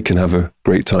so that they can have a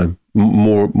great time.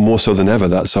 More so than ever,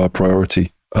 that's our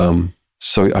priority.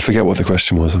 So I forget what the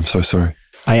question was. I'm so sorry.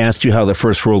 I asked you how the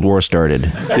First World War started.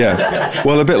 Yeah,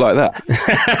 well, a bit like that.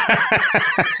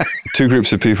 Two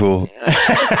groups of people.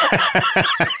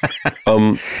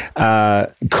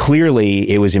 Clearly,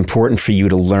 it was important for you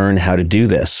to learn how to do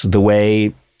this the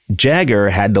way Jagger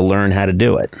had to learn how to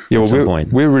do it at some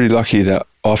point. We're really lucky that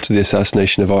after the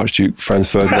assassination of Archduke Franz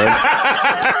Ferdinand,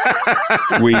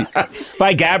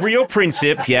 by Gabriel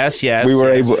Princip, yes, we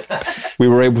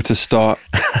were able to start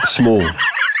small.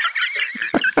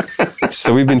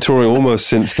 So we've been touring almost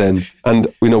since then,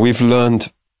 and we've learned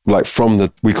from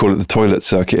we call it the toilet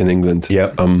circuit in England.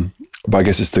 Yeah. But I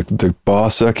guess it's the bar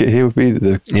circuit here would be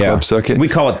the club circuit. We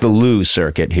call it the loo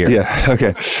circuit here. Yeah.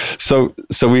 Okay. So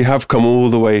we have come all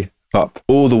the way up,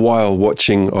 all the while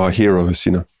watching our heroes.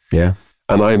 Yeah.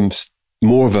 And I'm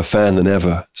more of a fan than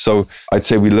ever. So I'd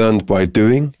say we learned by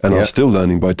doing, and are still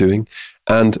learning by doing,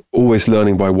 and always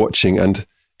learning by watching. And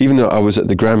even though I was at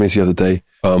the Grammys the other day,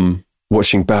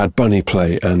 watching Bad Bunny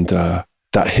play and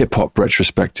that hip hop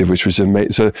retrospective, which was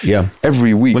amazing. So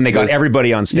every week, when they got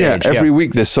everybody on stage, every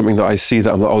week there's something that I see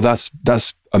that I'm like, oh,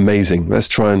 that's amazing. Let's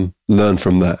try and learn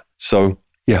from that. So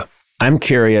I'm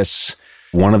curious.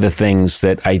 One of the things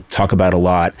that I talk about a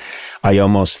lot, I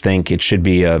almost think it should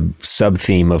be a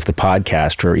sub-theme of the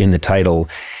podcast or in the title,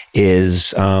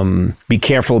 is be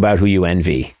careful about who you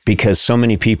envy. Because so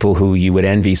many people who you would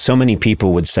envy, so many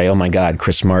people would say, oh my God,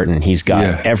 Chris Martin, he's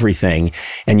got everything.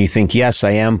 And you think, yes,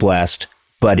 I am blessed,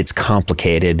 but it's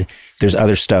complicated. There's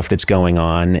other stuff that's going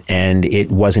on, and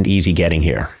it wasn't easy getting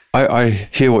here. I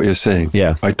hear what you're saying.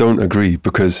 Yeah. I don't agree,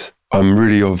 because I'm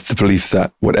really of the belief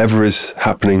that whatever is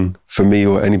happening for me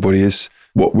or anybody is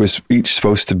what we're each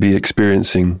supposed to be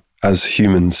experiencing as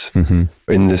humans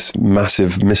in this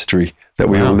massive mystery that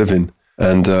we all live in.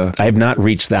 And I have not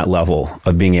reached that level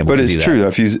of being able to do that. But it's true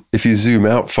though. If you zoom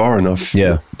out far enough,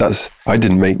 I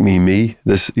didn't make me.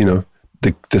 This, the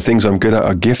things I'm good at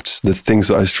are gifts. The things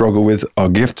that I struggle with are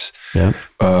gifts. Yeah.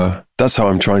 That's how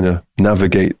I'm trying to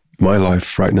navigate my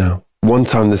life right now. One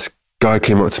time, this guy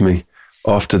came up to me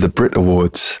after the Brit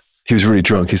Awards. He was really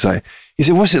drunk. He said,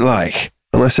 "What's it like?"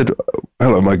 And I said,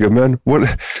 "Hello, my good man. What?"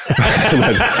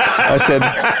 I said,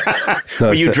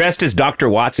 "Were you dressed as Dr.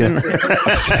 Watson?"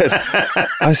 Yeah.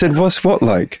 I said, "What's what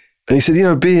like?" And he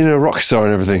said, "Being a rock star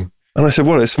and everything." And I said,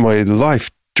 "Well, it's my life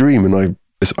dream, and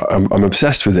I'm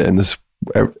obsessed with it." And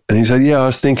he said, "Yeah, I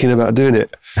was thinking about doing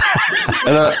it."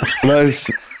 I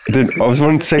was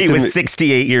wanting to say he was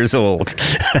 68 years old.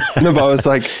 No, but I was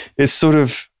like, it's sort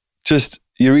of just,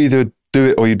 you either do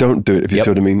it or you don't do it, if you see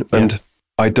what I mean. And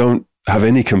I don't have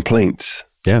any complaints.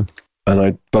 Yeah.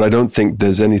 But I don't think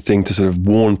there's anything to sort of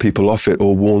warn people off it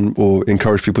or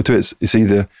encourage people to it. It's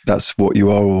either that's what you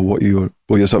are or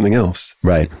you're something else.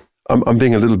 Right. I'm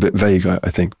being a little bit vague, I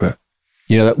think, but.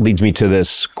 That leads me to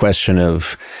this question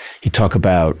of, you talk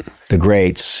about the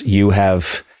greats. You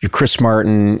have your Chris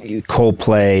Martin,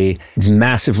 Coldplay,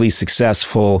 massively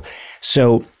successful.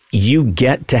 So you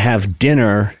get to have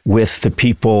dinner with the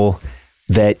people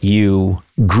that you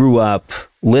grew up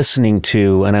listening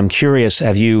to. And I'm curious,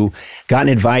 have you gotten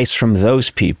advice from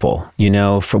those people,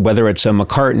 for whether it's a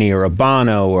McCartney or a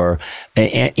Bono or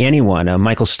anyone, a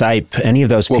Michael Stipe, any of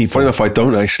those people? Funny enough, I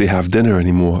don't actually have dinner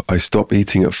anymore. I stop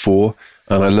eating at 4.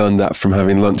 And I learned that from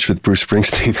having lunch with Bruce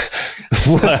Springsteen.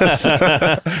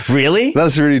 Really?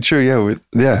 That's really true.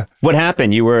 Yeah. What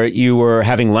happened? You were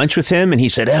having lunch with him, and he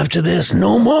said, "After this,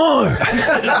 no more.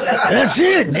 That's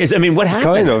it." What happened?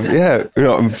 Kind of,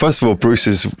 yeah. First of all, Bruce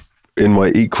is in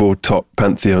my equal top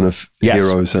pantheon of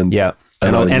heroes, and a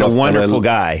wonderful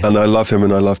guy. And I love him,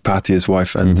 and I love Patty, his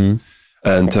wife, and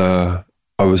I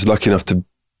was lucky enough to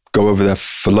go over there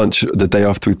for lunch the day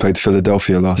after we played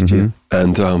Philadelphia last year,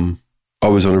 and. I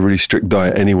was on a really strict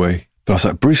diet anyway, but I was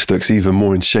like, Bruce looks even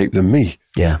more in shape than me.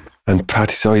 Yeah. And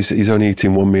Patty said, he's only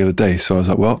eating 1 meal a day. So I was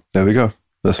like, well, there we go.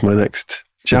 That's my next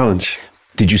challenge.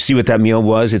 Did you see what that meal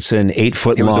was? It's an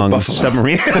 8-foot long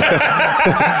submarine.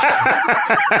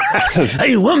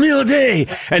 Hey, 1 meal a day.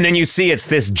 And then you see it's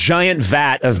this giant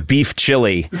vat of beef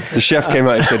chili. The chef came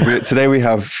out and said, today we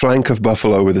have flank of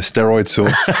buffalo with a steroid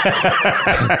sauce.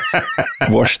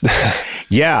 Washed.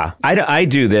 Yeah. I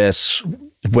do this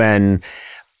when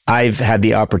I've had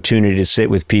the opportunity to sit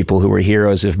with people who are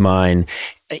heroes of mine.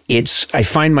 I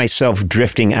find myself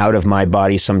drifting out of my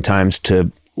body sometimes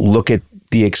to look at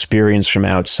the experience from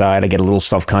outside. I get a little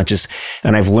self-conscious,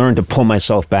 and I've learned to pull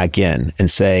myself back in and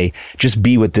say, just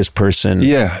be with this person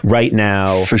right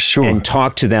now, for sure, and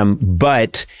talk to them.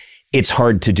 But it's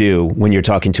hard to do when you're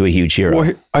talking to a huge hero.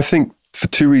 Well, I think for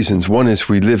 2 reasons. One is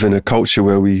we live in a culture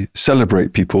where we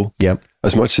celebrate people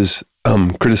as much as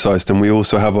criticize them. We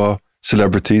also have our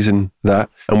celebrities in that,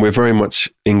 and we're very much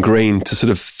ingrained to sort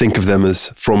of think of them as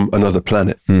from another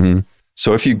planet. Mm-hmm.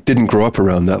 So if you didn't grow up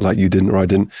around that, like you didn't or I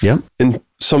didn't, in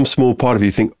some small part of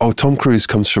you think, oh, Tom Cruise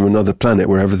comes from another planet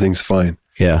where everything's fine.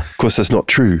 Yeah. Of course, that's not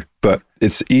true, but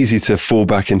it's easy to fall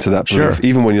back into that belief,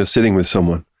 even when you're sitting with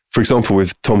someone. For example,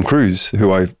 with Tom Cruise,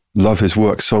 who I love his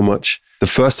work so much, the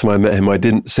first time I met him, I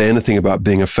didn't say anything about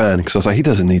being a fan because I was like, he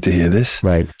doesn't need to hear this.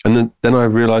 Right. And then I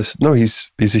realized, no, he's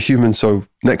a human. So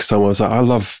next time I was like, I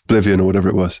love Oblivion or whatever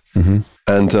it was. Mm-hmm.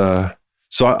 And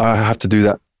so I have to do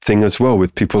that thing as well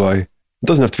with people. It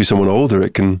doesn't have to be someone older.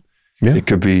 It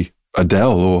could be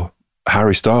Adele or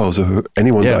Harry Styles or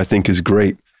anyone that I think is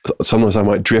great. Sometimes I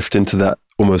might drift into that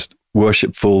almost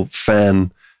worshipful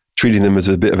fan, treating them as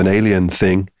a bit of an alien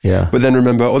thing. Yeah. But then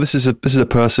remember, this is a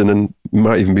person and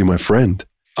might even be my friend.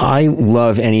 I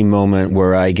love any moment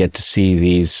where I get to see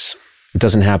these. It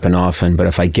doesn't happen often, but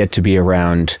if I get to be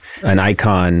around an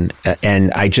icon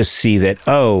and I just see that,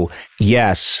 oh,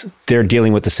 yes, they're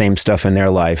dealing with the same stuff in their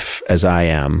life as I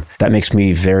am, that makes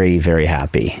me very, very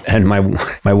happy. And my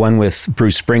one with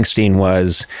Bruce Springsteen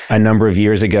was a number of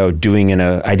years ago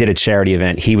I did a charity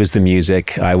event. He was the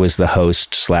music, I was the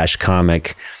host /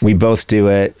 comic. We both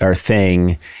do our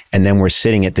thing, and then we're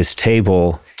sitting at this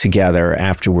table together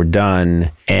after we're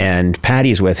done, and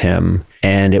Patty's with him.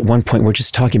 And at one point, we're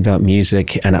just talking about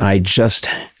music, and this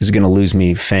is going to lose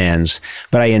me fans,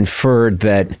 but I inferred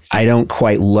that I don't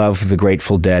quite love the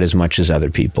Grateful Dead as much as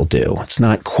other people do. It's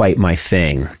not quite my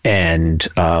thing. And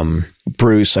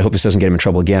Bruce, I hope this doesn't get him in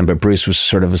trouble again, but Bruce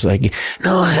was like,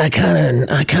 no, I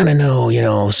kind of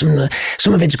know,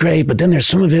 some of it's great, but then there's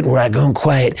some of it where I go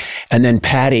quiet. And then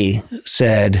Patty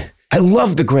said, I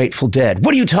love the Grateful Dead.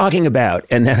 What are you talking about?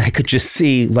 And then I could just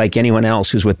see, like anyone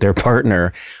else who's with their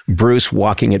partner, Bruce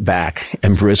walking it back.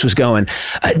 And Bruce was going,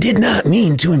 I did not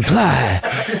mean to imply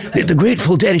that the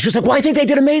Grateful Dead. And she was like, well, I think they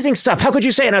did amazing stuff. How could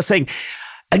you say? And I was saying,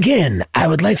 again, I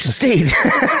would like to state,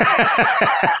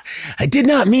 I did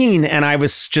not mean, and I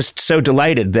was just so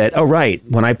delighted that, oh, right,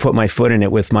 when I put my foot in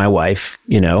it with my wife,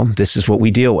 this is what we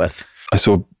deal with. I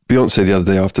saw Beyonce the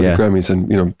other day after the Grammys,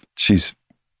 and, she's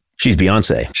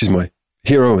Beyonce. She's my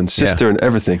hero and sister and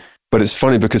everything. But it's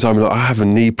funny because I'm like, I have a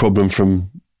knee problem from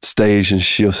stage, and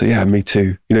she'll say, yeah, me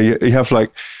too. You have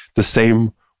like the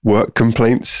same work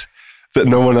complaints that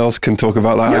no one else can talk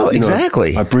about. Like, no,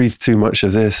 exactly. I breathe too much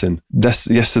of this. And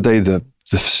yesterday, the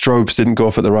strobes didn't go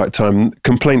off at the right time.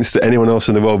 Complaints that anyone else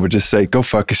in the world would just say, go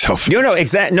fuck yourself. No,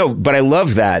 exactly. No, but I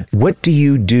love that. What do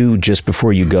you do just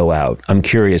before you go out? I'm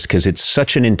curious because it's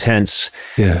such an intense,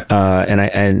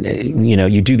 and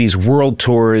you do these world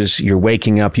tours, you're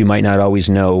waking up, you might not always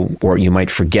know, or you might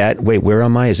forget, wait, where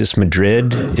am I? Is this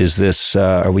Madrid? Is this,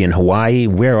 are we in Hawaii?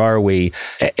 Where are we?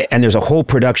 And there's a whole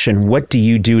production. What do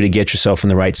you do to get yourself in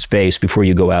the right space before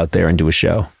you go out there and do a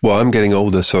show? Well, I'm getting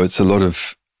older, so it's a lot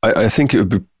of, I think it would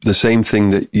be the same thing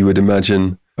that you would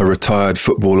imagine a retired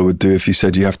footballer would do if you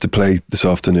said you have to play this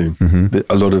afternoon. Mm-hmm.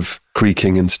 A lot of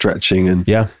creaking and stretching and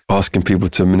asking people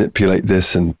to manipulate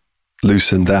this and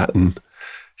loosen that. And,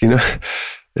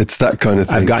 it's that kind of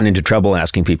thing. I've gotten into trouble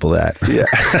asking people that. Yeah.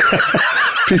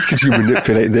 Please, could you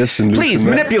manipulate this and loosen Please, that?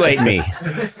 manipulate me.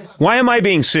 Why am I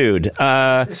being sued?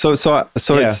 So it's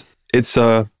funny as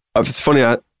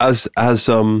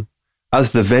the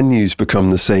venues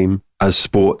become the same as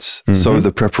sports, so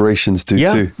the preparations do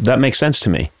too. That makes sense to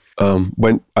me.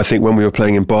 When we were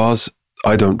playing in bars,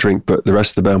 I don't drink, but the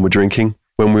rest of the band were drinking.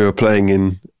 When we were playing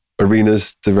in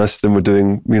arenas, the rest of them were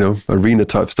doing, arena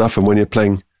type stuff. And when you're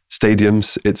playing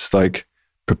stadiums, it's like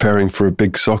preparing for a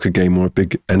big soccer game or a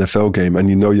big NFL game, and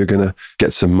you're going to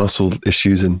get some muscle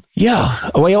issues. And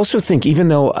I also think, even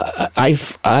though I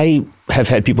have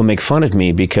had people make fun of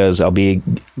me because I'll be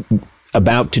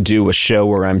about to do a show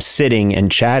where I'm sitting and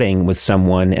chatting with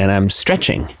someone and I'm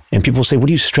stretching. And people say, what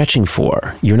are you stretching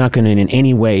for? You're not going to in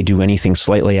any way do anything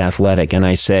slightly athletic. And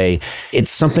I say, it's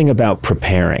something about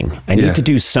preparing. I need to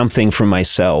do something for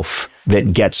myself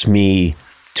that gets me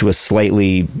to a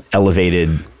slightly elevated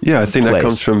I think place. That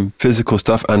comes from physical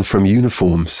stuff and from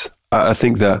uniforms. I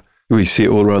think that we see it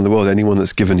all around the world. Anyone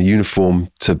that's given a uniform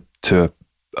to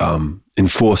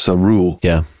enforce a rule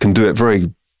can do it very,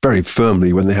 very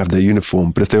firmly when they have their uniform.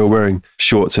 But if they were wearing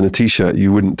shorts and a t-shirt,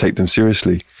 you wouldn't take them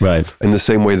seriously. Right. In the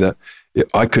same way that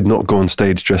I could not go on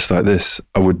stage dressed like this,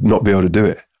 I would not be able to do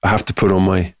it. I have to put on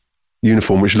my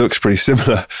uniform, which looks pretty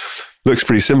similar,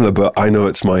 but I know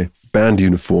it's my band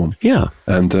uniform. Yeah.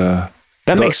 And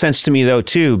that makes sense to me though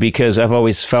too, because I've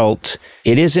always felt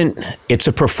it's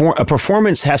a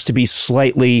performance has to be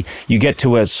you get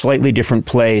to a slightly different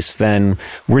place than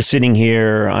we're sitting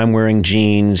here, I'm wearing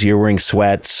jeans, you're wearing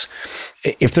sweats.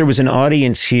 If there was an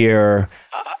audience here,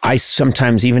 I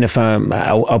sometimes, even if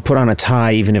I'll put on a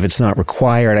tie, even if it's not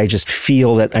required, I just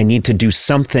feel that I need to do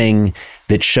something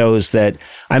that shows that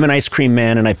I'm an ice cream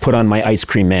man and I put on my ice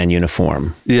cream man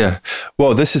uniform. Yeah.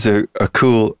 Well, this is a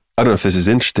cool, I don't know if this is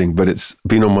interesting, but it's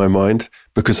been on my mind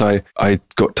because I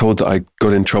got told that I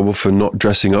got in trouble for not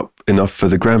dressing up enough for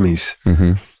the Grammys.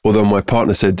 Mm-hmm. Although my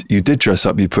partner said, you did dress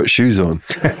up, you put shoes on,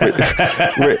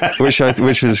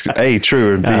 which was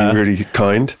true and being really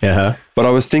kind. Uh-huh. But I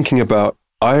was thinking about,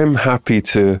 I am happy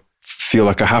to feel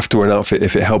like I have to wear an outfit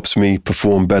if it helps me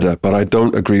perform better, but I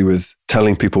don't agree with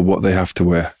telling people what they have to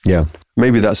wear. Yeah.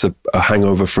 Maybe that's a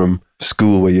hangover from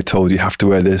school where you're told you have to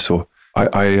wear this, or I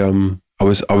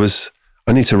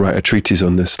need to write a treatise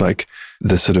on this, like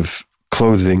the sort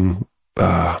on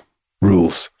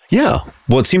rules. Yeah.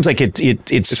 Well, it seems like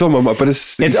it's on my mind, but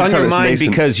it's on your mind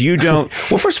because you don't.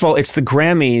 Well, first of all, it's the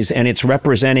Grammys and it's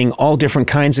representing all different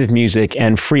kinds of music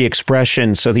and free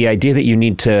expression. So the idea that you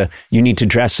need to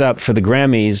dress up for the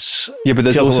Grammys. Yeah, but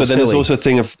there's also a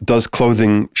thing of, does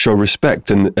clothing show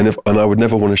respect? And I would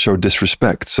never want to show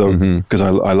disrespect. So because I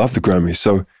love the Grammys.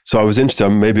 So I was interested.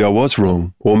 Maybe I was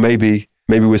wrong, or maybe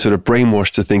we're sort of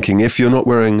brainwashed to thinking if you're not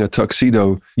wearing a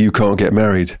tuxedo, you can't get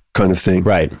married, kind of thing.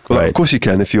 Right. Well, right. Of course you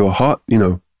can if you're hot.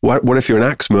 What if you're an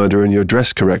axe murderer and you're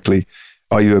dressed correctly?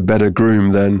 Are you a better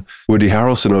groom than Woody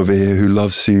Harrelson over here, who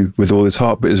loves you with all his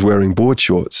heart but is wearing board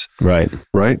shorts? Right.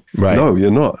 Right. Right. No, you're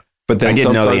not. But then I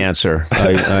didn't know the answer,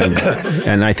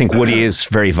 and I think Woody is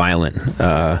very violent,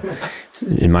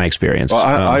 in my experience.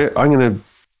 Well, I'm going to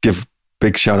give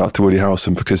big shout out to Woody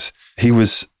Harrelson because he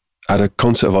was at a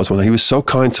concert of ours one day. He was so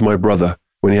kind to my brother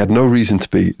when he had no reason to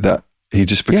be, that He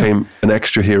just became an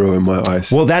extra hero in my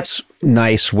eyes. Well, that's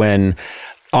nice when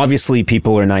obviously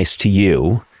people are nice to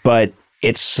you, but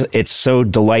it's so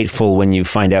delightful when you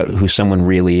find out who someone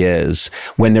really is.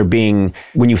 When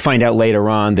you find out later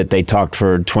on that they talked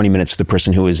for 20 minutes to the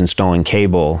person who was installing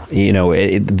cable,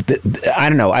 I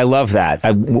don't know. I love that.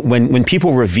 When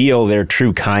people reveal their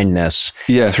true kindness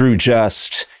through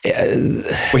just...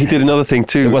 well, he did another thing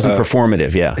too. It wasn't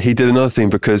performative, yeah. He did another thing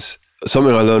because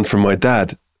something I learned from my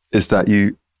dad is that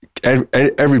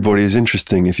everybody is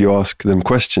interesting if you ask them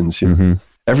questions.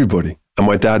 Everybody. And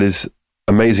my dad is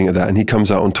amazing at that, and he comes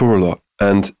out on tour a lot,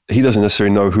 and he doesn't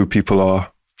necessarily know who people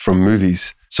are from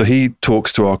movies, so he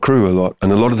talks to our crew a lot,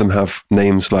 and a lot of them have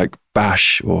names like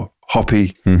Bash or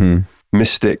Hoppy,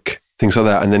 Mystic, things like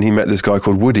that. And then he met this guy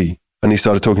called Woody, and he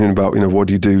started talking about, what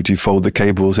do? Do you fold the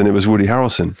cables? And it was Woody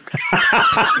Harrelson.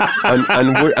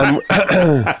 and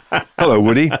hello,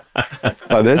 Woody,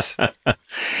 like this.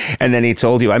 And then he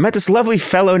told you, I met this lovely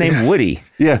fellow named Woody.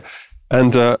 Yeah,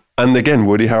 and again,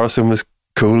 Woody Harrelson was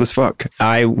cool as fuck.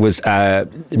 I was,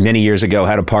 many years ago,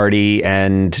 had a party,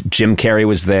 and Jim Carrey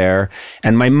was there,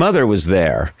 and my mother was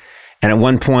there. And at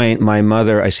one point,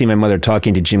 I see my mother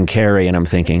talking to Jim Carrey, and I'm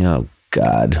thinking, oh,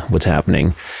 God, what's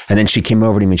happening? And then she came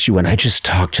over to me and she went, I just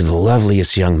talked to the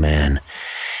loveliest young man.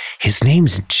 His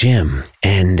name's Jim.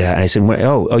 And I said,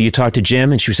 oh, you talked to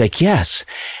Jim? And she was like, yes.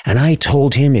 And I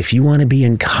told him, if you want to be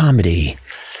in comedy,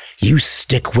 you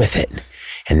stick with it.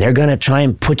 And they're going to try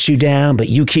and put you down, but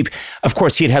you keep... Of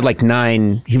course, he had like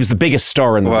 9... He was the biggest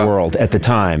star in the world at the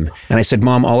time. And I said,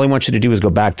 Mom, all I want you to do is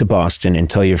go back to Boston and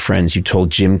tell your friends you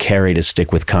told Jim Carrey to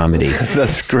stick with comedy.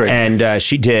 That's great. And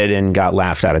she did, and got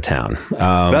laughed out of town.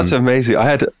 That's amazing.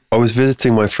 I was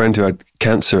visiting my friend who had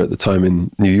cancer at the time in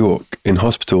New York, in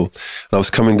hospital. And I was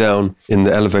coming down in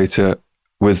the elevator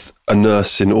with a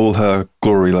nurse in all her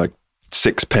glory, like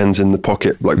 6 pens in the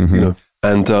pocket, like,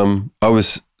 And I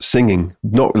was singing,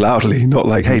 not loudly, not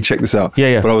like, hey, check this out.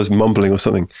 Yeah. But I was mumbling or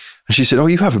something. And she said, oh,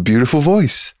 you have a beautiful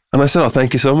voice. And I said, oh,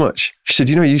 thank you so much. She said,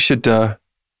 you should do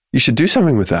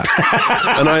something with that.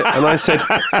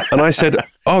 and I said,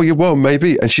 oh, yeah, well,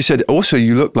 maybe. And she said, also,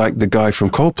 you look like the guy from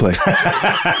Coldplay.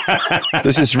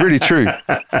 This is really true.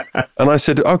 And I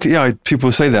said, okay, yeah,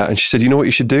 people say that. And she said, you know what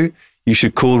you should do? You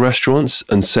should call restaurants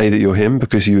and say that you're him,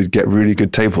 because you would get really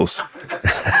good tables.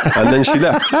 And then she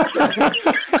left.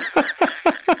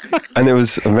 And it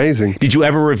was amazing. Did you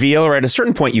ever reveal, or at a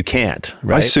certain point you can't,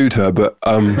 right? I sued her, but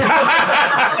no,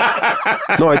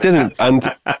 I didn't.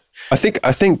 And I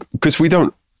think because we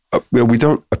don't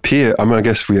appear, I mean, I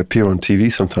guess we appear on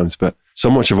TV sometimes, but so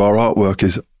much of our artwork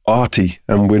is arty,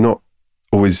 and we're not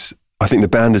always, I think the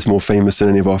band is more famous than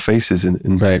any of our faces.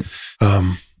 Right.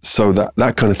 So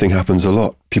that kind of thing happens a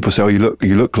lot. People say, oh, you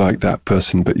look like that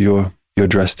person, but you're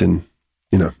dressed in,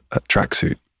 a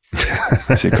tracksuit.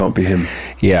 So it can't be him.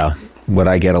 Yeah. What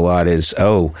I get a lot is,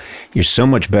 oh, you're so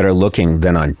much better looking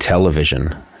than on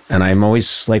television. And I'm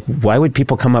always like, why would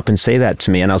people come up and say that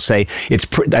to me? And I'll say,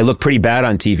 I look pretty bad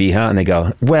on TV, huh? And they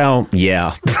go, well,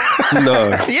 yeah. No.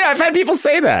 Yeah, I've had people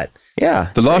say that.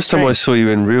 Yeah. The last time I saw you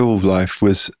in real life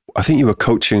was, I think you were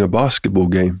coaching a basketball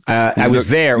game. I was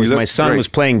there. It was my son was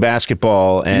playing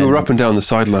basketball. And you were up and down the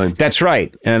sideline. That's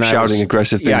right. And shouting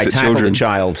aggressive things at children. I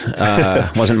tackled a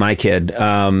child. Wasn't my kid.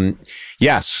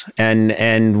 Yes.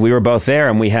 And we were both there,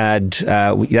 and we had,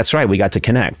 that's right, we got to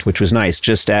connect, which was nice,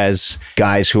 just as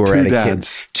guys who were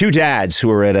two dads who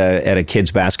were at a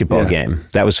kid's basketball game.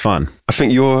 That was fun. I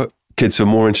think your kids are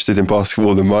more interested in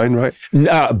basketball than mine, right?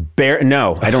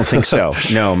 No, I don't think so.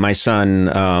 No, my son,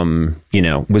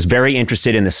 was very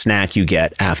interested in the snack you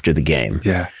get after the game.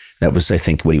 Yeah. That was, I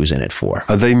think, what he was in it for.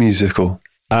 Are they musical?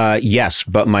 Yes,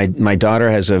 but my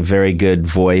daughter has a very good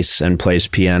voice and plays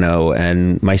piano,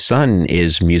 and my son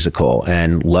is musical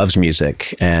and loves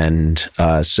music. And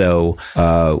so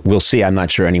we'll see. I'm not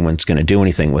sure anyone's going to do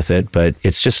anything with it, but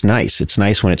it's just nice. It's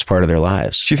nice when it's part of their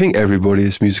lives. Do you think everybody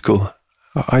is musical?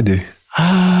 I do.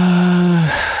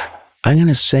 I'm going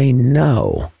to say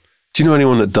no. Do you know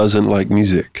anyone that doesn't like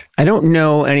music? I don't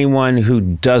know anyone who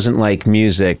doesn't like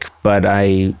music, but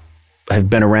I have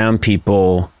been around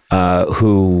people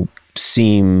who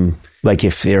seem like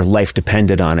if their life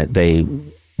depended on it, they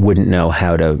wouldn't know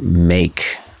how to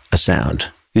make a sound.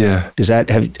 Yeah. Does that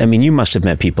you must have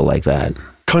met people like that.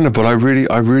 Kind of, but I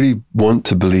really want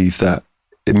to believe that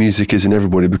music isn't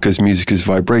everybody, because music is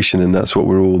vibration, and that's what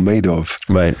we're all made of.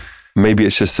 Right. Maybe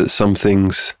it's just that some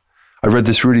things... I read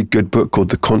this really good book called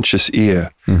The Conscious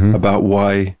Ear about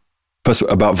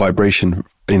vibration,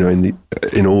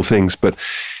 in all things, but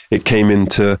it came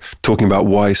into talking about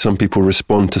why some people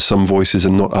respond to some voices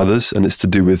and not others. And it's to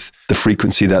do with the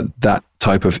frequency that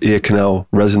type of ear canal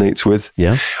resonates with.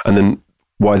 Yeah. And then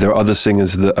why there are other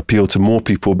singers that appeal to more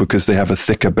people because they have a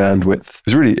thicker bandwidth.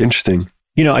 It's really interesting.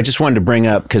 I just wanted to bring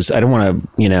up, because I don't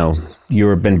want to,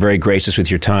 you've been very gracious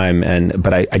with your time,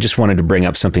 but I just wanted to bring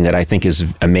up something that I think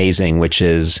is amazing, which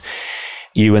is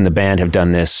you and the band have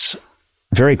done this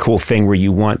very cool thing where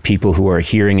you want people who are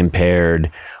hearing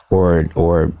impaired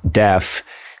or deaf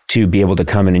to be able to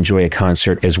come and enjoy a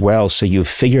concert as well. So you've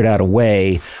figured out a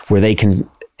way where they can,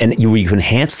 and you can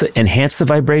enhance the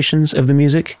vibrations of the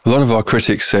music. A lot of our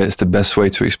critics say it's the best way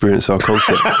to experience our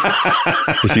concert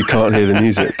if you can't hear the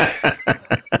music.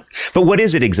 But what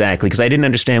is it exactly? Because I didn't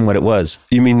understand what it was.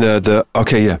 You mean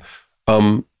okay, yeah.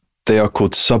 They are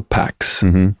called sub packs.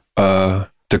 Mm-hmm.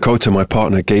 Dakota, my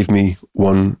partner, gave me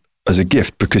one as a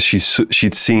gift because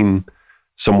she'd seen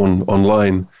someone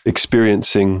online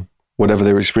experiencing whatever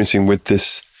they were experiencing with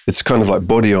this. It's kind of like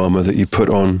body armor that you put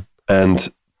on and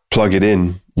plug it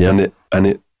in, and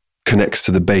it connects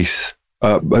to the bass.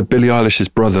 Billie Eilish's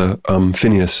brother,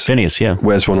 Phineas,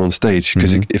 wears one on stage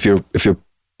because if you're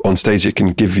on stage, it can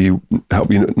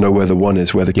help you know where the one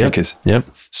is, where the kick is. Yep.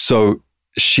 So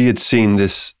she had seen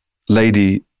this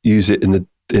lady use it in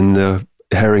the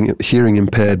hearing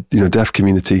impaired, deaf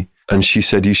community, and she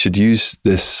said you should use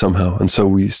this somehow. And so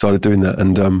we started doing that,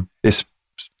 and it's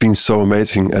been so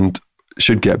amazing and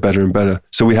should get better and better.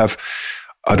 So we have,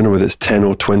 I don't know whether it's 10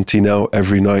 or 20 now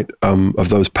every night of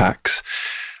those packs.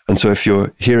 And so if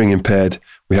you're hearing impaired,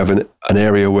 we have an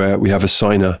area where we have a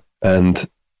signer, and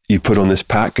you put on this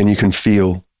pack and you can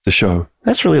feel the show.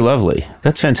 That's really lovely.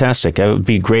 That's fantastic. It would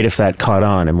be great if that caught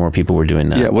on and more people were doing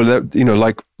that. Yeah, well,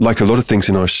 like a lot of things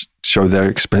in our show, they're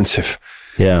expensive.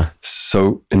 Yeah.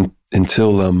 So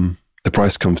until the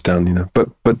price comes down, but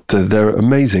they're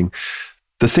amazing.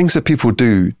 The things that people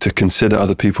do to consider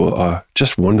other people are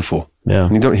just wonderful. Yeah.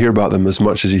 And you don't hear about them as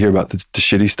much as you hear about the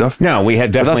shitty stuff. No, we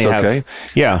definitely that's okay.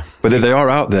 Yeah. But they are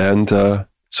out there. And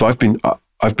so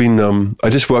I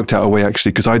just worked out a way,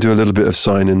 actually, because I do a little bit of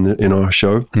sign in our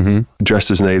show,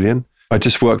 dressed as an alien. I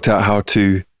just worked out how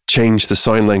to change the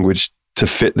sign language to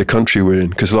fit the country we're in.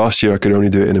 Because last year I could only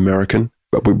do it in American,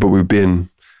 but we'd be in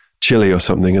Chile or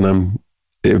something, and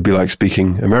it would be like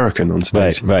speaking American on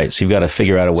stage. Right. So you've got to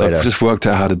figure out a way I've just worked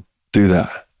out how to do that.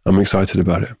 I'm excited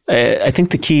about it. I think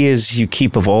the key is you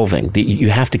keep evolving. You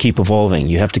have to keep evolving.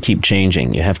 You have to keep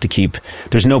changing. You have to keep,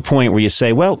 there's no point where you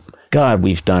say, well, God,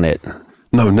 we've done it.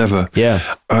 No, never. Yeah.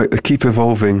 I keep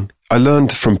evolving. I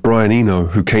learned from Brian Eno,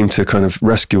 who came to kind of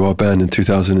rescue our band in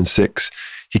 2006.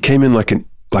 He came in like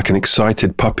an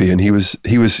excited puppy, and he was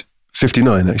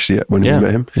 59 actually when we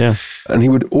met him. Yeah. And he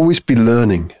would always be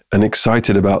learning and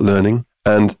excited about learning.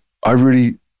 And I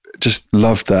really just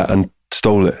loved that and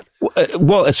stole it.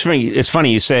 Well, it's funny. It's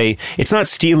funny you say it's not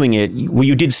stealing it. Well,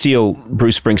 you did steal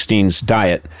Bruce Springsteen's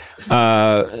diet,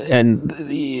 and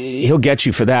he'll get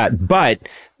you for that. But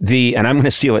and I'm going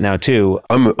to steal it now too.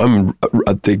 I'm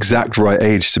at the exact right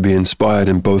age to be inspired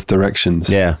in both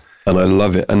directions. Yeah, and I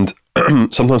love it. And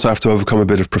sometimes I have to overcome a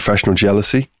bit of professional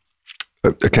jealousy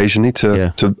occasionally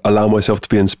to allow myself to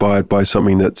be inspired by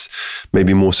something that's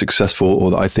maybe more successful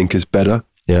or that I think is better.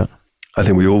 Yeah. I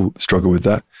think we all struggle with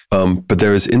that. But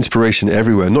there is inspiration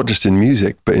everywhere, not just in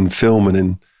music, but in film and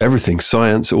in everything,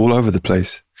 science, all over the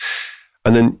place.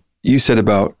 And then you said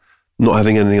about not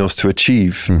having anything else to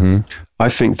achieve. Mm-hmm. I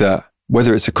think that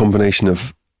whether it's a combination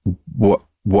of what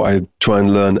I try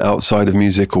and learn outside of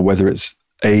music, or whether it's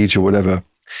age or whatever,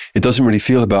 it doesn't really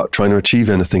feel about trying to achieve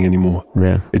anything anymore.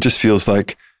 Yeah. It just feels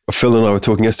like, Phil and I were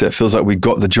talking yesterday, it feels like we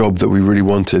got the job that we really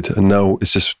wanted, and now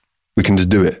it's just, we can just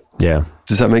do it. Yeah.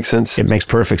 Does that make sense? It makes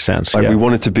perfect sense. Like we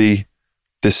wanted to be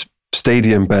this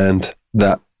stadium band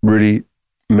that really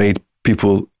made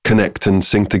people connect and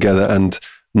sing together and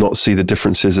not see the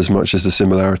differences as much as the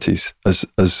similarities,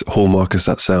 as hallmark as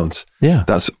that sounds. Yeah.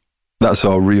 That's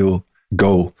our real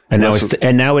goal. And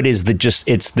now it is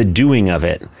it's the doing of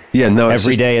it. Yeah. No,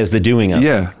 every day is the doing of it.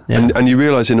 Yeah. And you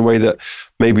realize in a way that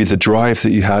maybe the drive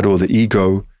that you had or the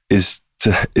ego is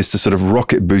to sort of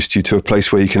rocket boost you to a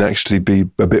place where you can actually be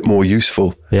a bit more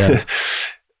useful. Yeah.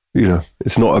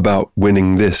 It's not about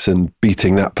winning this and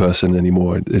beating that person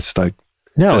anymore. It's like,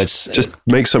 just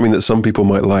make something that some people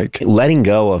might like. Letting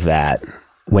go of that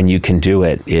when you can do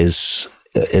it is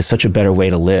such a better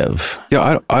way to live.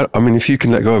 Yeah. I mean, if you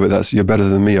can let go of it, you're better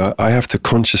than me. I have to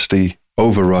consciously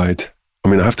override. I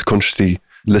mean, I have to consciously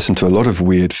listen to a lot of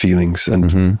weird feelings,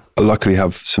 and I luckily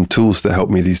have some tools that help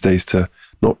me these days to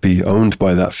not be owned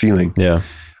by that feeling. Yeah.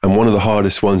 And one of the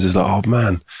hardest ones is that, oh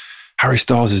man, Harry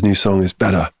Styles' new song is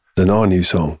better than our new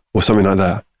song, or something like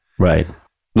that. Right.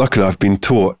 Luckily, I've been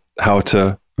taught how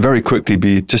to very quickly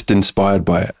be just inspired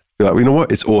by it. Be like, you know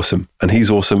what? It's awesome. And he's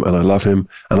awesome and I love him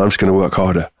and I'm just going to work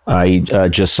harder. I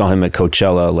just saw him at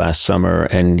Coachella last summer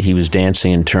and he was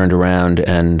dancing and turned around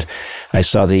and I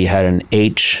saw that he had an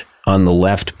H on the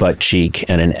left butt cheek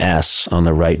and an S on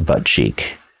the right butt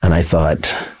cheek. And I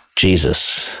thought,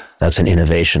 Jesus, that's an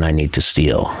innovation I need to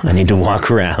steal. I need to walk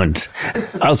around.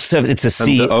 It's a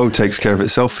C. And the O takes care of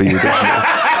itself for you, doesn't it?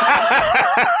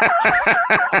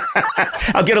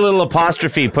 I'll get a little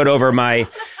apostrophe put over my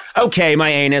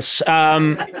anus.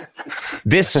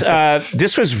 This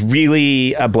was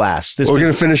really a blast. We're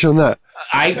going to finish on that.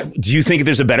 Do you think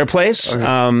there's a better place?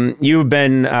 Okay. You've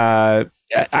been, I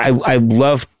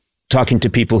love talking to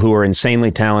people who are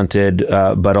insanely talented,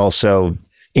 but also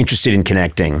interested in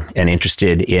connecting and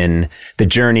interested in the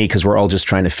journey because we're all just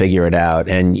trying to figure it out.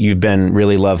 And you've been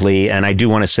really lovely. And I do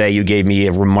want to say you gave me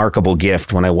a remarkable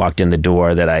gift when I walked in the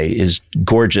door that is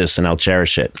gorgeous and I'll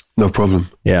cherish it. No problem.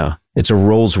 Yeah. It's a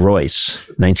Rolls Royce,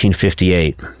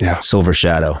 1958. Yeah. Silver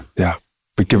Shadow. Yeah.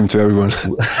 We give them to everyone.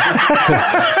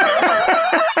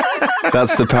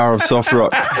 That's the power of soft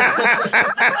rock.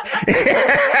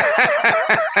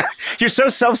 You're so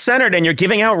self-centered and you're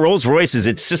giving out Rolls Royces.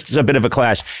 It's just a bit of a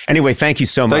clash. Anyway, thank you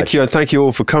so much. Thank you. And thank you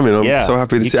all for coming. I'm so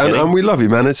happy to see you. And we love you,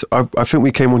 man. I think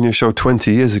we came on your show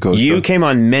 20 years ago. You came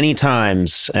on many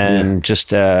times and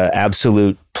just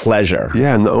absolute pleasure.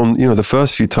 Yeah. And on, the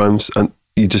first few times and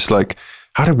you just like,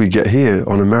 how did we get here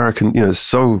on American? It's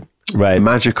so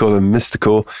magical and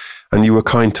mystical. And you were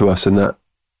kind to us and that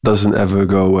doesn't ever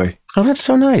go away. Oh, that's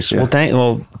so nice. Yeah.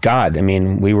 Well, God, I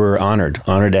mean, we were honored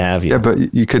to have you. Yeah,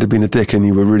 but you could have been a dick and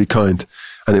you were really kind.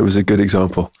 And it was a good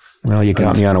example. Well, you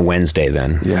got me on a Wednesday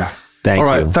then. Yeah. Thank you.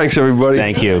 All right. Thanks, everybody.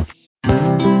 Thank you.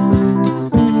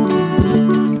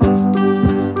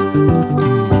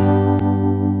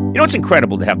 You know, it's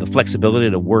incredible to have the flexibility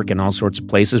to work in all sorts of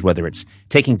places, whether it's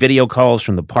taking video calls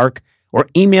from the park or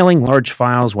emailing large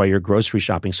files while you're grocery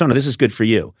shopping. Sona, this is good for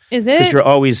you. Is it? Because you're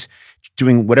always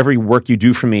doing whatever work you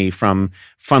do for me from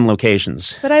fun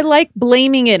locations. But I like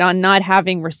blaming it on not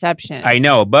having reception. I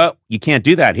know, but you can't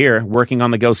do that here. Working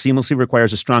on the go seamlessly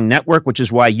requires a strong network, which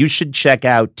is why you should check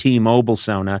out T-Mobile,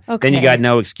 Sona. Okay. Then you got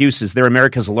no excuses. They're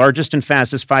America's largest and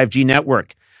fastest 5G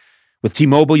network. With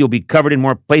T-Mobile, you'll be covered in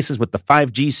more places with the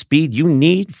 5G speed you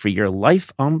need for your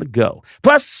life on the go.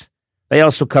 Plus, they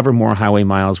also cover more highway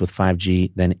miles with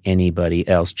 5G than anybody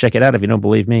else. Check it out if you don't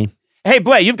believe me. Hey,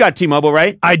 Blay, you've got T-Mobile,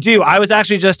 right? I do. I was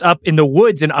actually just up in the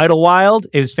woods in Idlewild.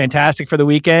 It was fantastic for the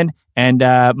weekend, and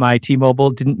my T-Mobile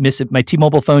didn't miss it. My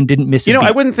T-Mobile phone didn't miss it. I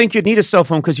wouldn't think you'd need a cell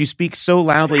phone because you speak so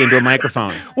loudly into a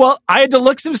microphone. Well, I had to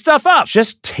look some stuff up.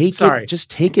 Just take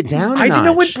it down. I didn't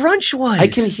know when brunch was. I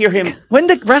can hear him when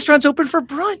the restaurant's open for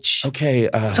brunch. Okay.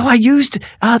 So I used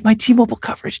my T-Mobile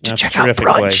coverage to check out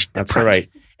brunch. That's all right.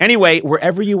 Anyway,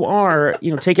 wherever you are,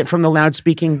 take it from the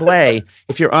loud-speaking Blay.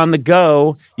 If you're on the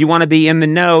go, you want to be in the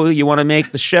know, you want to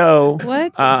make the show.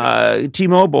 What?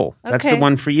 T-Mobile. Okay. That's the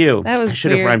one for you. That was I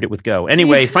should have rhymed it with go.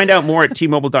 Anyway, find out more at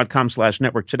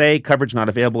T-Mobile.com/network today. Coverage not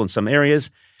available in some areas.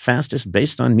 Fastest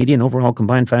based on median overall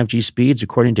combined 5G speeds,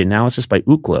 according to analysis by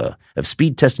Ookla of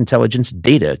Speed Test Intelligence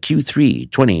data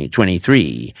Q3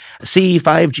 2023. See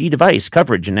 5G device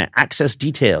coverage and access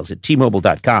details at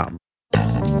T-Mobile.com.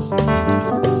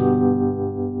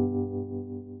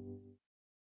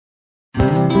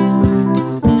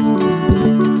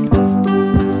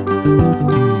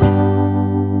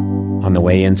 On the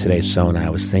way in today, Sona, I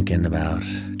was thinking about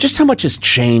just how much has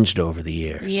changed over the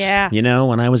years. Yeah.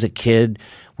 When I was a kid,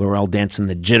 we were all dancing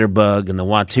the jitterbug and the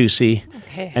Watusi.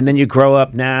 Okay. And then you grow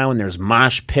up now and there's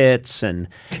mosh pits and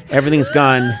everything's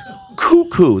gone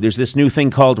cuckoo. There's this new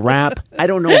thing called rap. I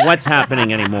don't know what's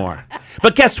happening anymore.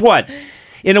 But guess what?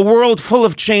 In a world full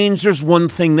of change, there's one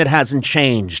thing that hasn't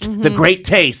changed. Mm-hmm. The great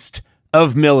taste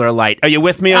of Miller Lite. Are you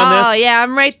with me on this? Oh, yeah,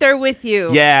 I'm right there with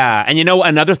you. Yeah. And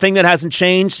another thing that hasn't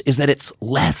changed is that it's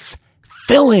less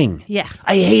filling. Yeah.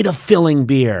 I hate a filling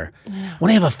beer. Yeah. When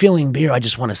I have a filling beer, I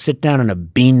just want to sit down in a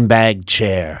beanbag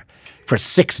chair for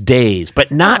 6 days,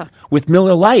 but not with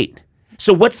Miller Lite.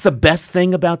 So what's the best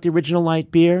thing about the original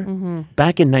light beer? Mm-hmm.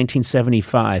 Back in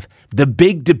 1975, the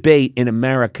big debate in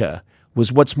America was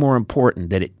what's more important,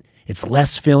 that it's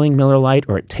less filling, Miller Lite,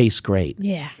 or it tastes great.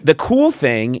 Yeah. The cool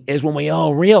thing is when we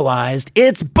all realized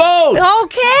it's both.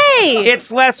 Okay.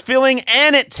 It's less filling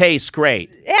and it tastes great.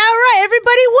 Yeah, right.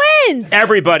 Everybody wins.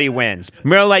 Everybody wins.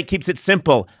 Miller Lite keeps it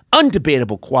simple.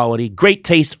 Undebatable quality, great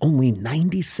taste, only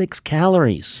 96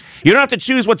 calories. You don't have to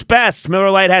choose what's best. Miller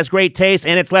Lite has great taste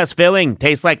and it's less filling.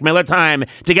 Tastes like Miller time.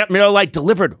 To get Miller Lite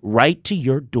delivered right to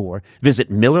your door,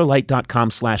 visit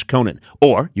MillerLite.com/Conan.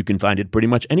 Or you can find it pretty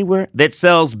much anywhere that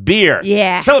sells beer.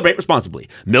 Yeah. Celebrate responsibly.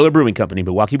 Miller Brewing Company,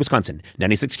 Milwaukee, Wisconsin.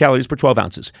 96 calories per 12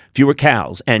 ounces. Fewer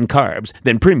calories and carbs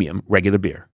than premium regular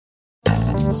beer.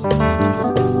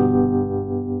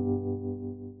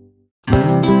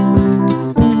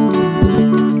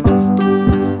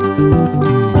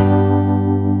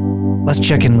 Let's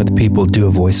check in with the people. Do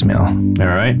a voicemail. All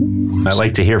right. I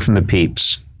like to hear from the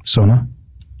peeps. Sona,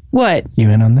 What? you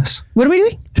in on this? What are we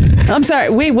doing? I'm sorry.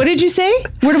 Wait, what did you say?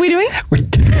 What are we doing?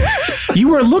 You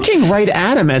were looking right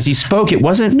at him as he spoke. It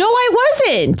wasn't... No, I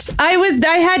wasn't. I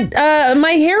had,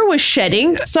 my hair was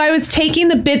shedding. So I was taking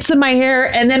the bits of my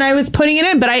hair and then I was putting it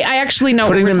in. But I actually know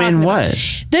Putting what them we're in talking what? about.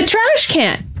 The trash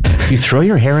can. You throw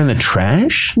your hair in the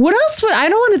trash? What else would I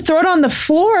don't want to throw it on the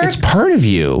floor. It's part of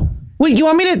you. Wait, you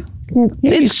want me to?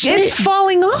 It's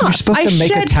falling off. You're supposed to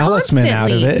make a talisman out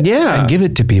of it. Yeah. And give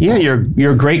it to people. Yeah,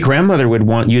 your great grandmother would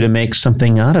want you to make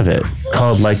something out of it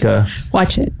called like a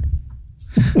Watch it.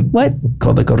 What?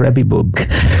 called like a Rebbe boob.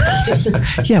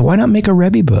 Yeah, why not make a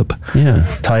Rebbe boob? Yeah,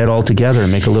 tie it all together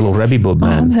and make a little Rebbe boob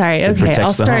man. I'm sorry. that Okay, protects I'll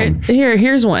the start. home.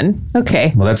 Here's one.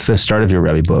 Okay. Well, that's the start of your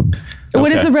Rebbe boob. What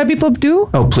does Okay. the Rebbe boob do?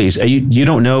 Oh, please. You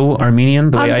don't know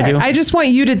Armenian the way I do? I just want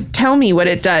you to tell me what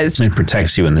it does. It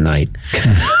protects you in the night.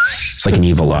 It's like an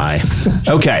evil eye.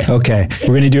 Okay. Okay,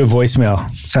 we're gonna do a voicemail.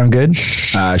 Sound good,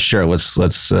 Sure. Let's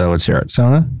hear it.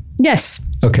 Sona? Yes.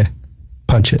 Okay,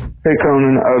 punch it. Hey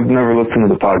Conan, I've never listened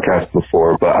to the podcast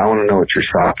before, but I want to know what your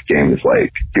sock game is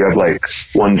like. Do you have like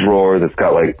one drawer that's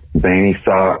got like veiny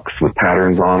socks with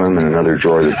patterns on them and another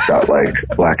drawer that's got like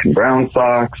black and brown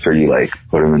socks, or you like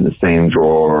put them in the same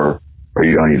drawer, or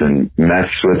you don't even mess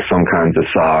with some kinds of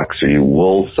socks, or you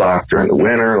wool sock during the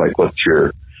winter? Like what's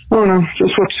your, I don't know,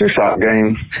 just what's your sock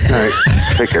game? All right,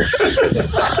 take care.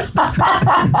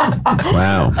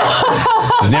 Wow.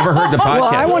 I've never heard the podcast.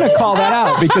 Well, I want to call that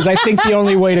out because I think the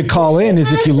only way to call in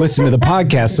is if you listen to the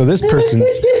podcast. So this person's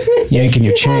yanking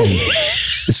your chain.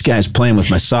 This guy's playing with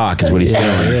my sock is what he's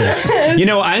doing. You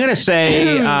know, I'm going to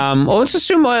say, well,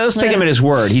 let's take him at his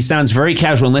word. He sounds very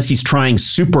casual unless he's trying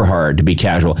super hard to be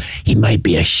casual. He might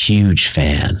be a huge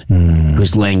fan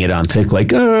who's laying it on thick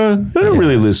like, I don't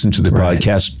really listen to the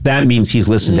podcast. That means he's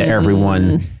listened to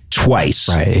everyone twice.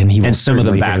 Right, and he will and some of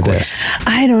them certainly hear backwards.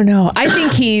 I don't know. I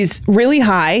think he's really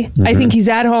high. I think he's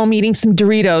at home eating some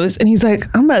Doritos and he's like,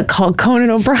 I'm going to call Conan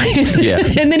O'Brien. Yeah.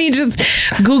 And then he just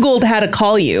Googled how to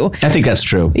call you. I think that's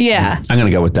true. Yeah. I'm going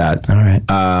to go with that. All right.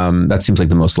 That seems like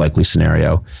the most likely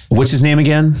scenario. What's his name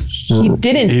again? He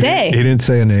didn't say. He didn't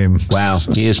say a name. Wow.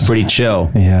 He is pretty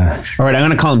chill. Yeah, All right. I'm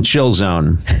going to call him Chill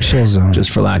Zone. chill zone.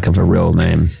 Just for lack of a real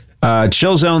name.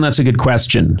 Chill Zone, that's a good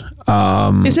question.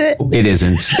 Is it? It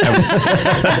isn't.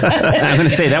 I'm going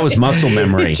to say that was muscle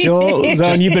memory. chill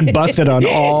zone. You've been busted on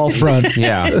all fronts.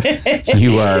 Yeah.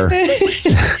 You are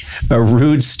a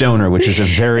rude stoner, which is a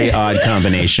very odd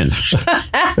combination.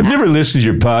 I've never listened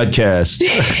to your podcast.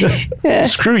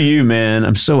 Screw you, man.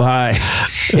 I'm so high.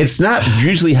 It's not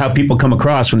usually how people come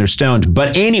across when they're stoned.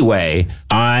 But anyway,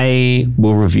 I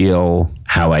will reveal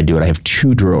how I do it. I have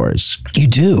 2 drawers. You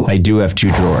do. I do have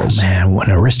 2 drawers. Man, what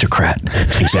an aristocrat.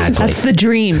 Exactly. That's the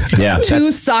dream. Yeah, 2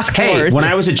 that's- sock Hey, drawers. when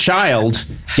I was a child,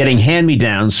 getting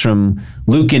hand-me-downs from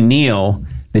Luke and Neil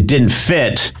that didn't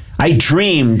fit, I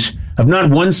dreamed of not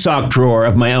 1 sock drawer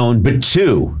of my own, but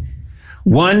 2.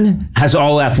 One has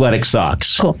all athletic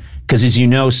socks. Cool. Because as you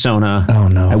know, Sona, Oh,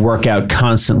 no. I work out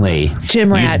constantly.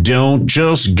 Gym rat. You don't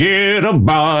just get a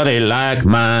body like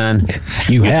mine.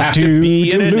 You have to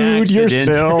be in an delude accident.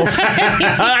 yourself.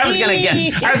 I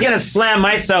was gonna slam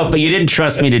myself, but you didn't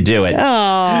trust me to do it.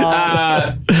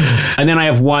 And then I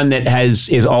have one that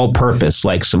is all purpose,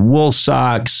 like some wool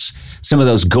socks, some of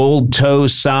those gold toe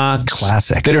socks.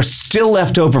 Classic. That are still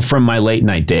left over from my late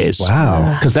night days.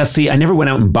 Wow. Because I never went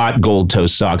out and bought gold toe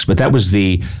socks, but that was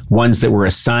the ones that were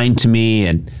assigned to me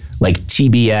and like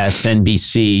TBS,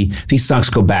 NBC. These socks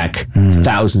go back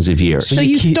thousands of years. so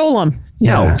you stole them.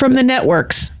 No. From the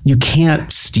networks. You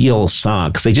can't steal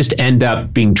socks. They just end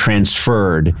up being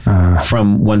transferred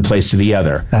from one place to the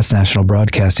other. That's National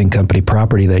Broadcasting Company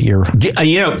property that you're...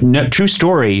 True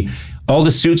story. All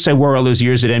the suits I wore all those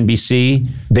years at NBC,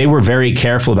 they were very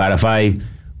careful about if I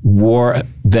wore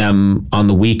them on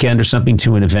the weekend or something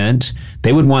to an event,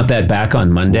 they would want that back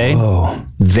on Monday. Oh.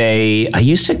 I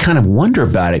used to kind of wonder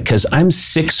about it because I'm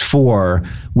 6'4"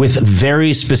 with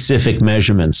very specific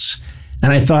measurements.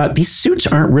 And I thought, these suits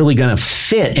aren't really going to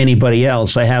fit anybody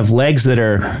else. I have legs that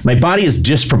my body is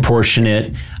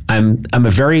disproportionate. I'm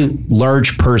a very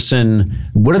large person.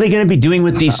 What are they going to be doing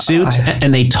with these suits?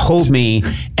 And they told me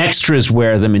extras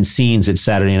wear them in scenes at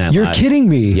Saturday Night Live. You're kidding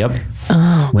me. Yep.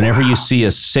 Whenever you see a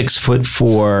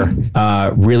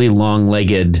 6'4", really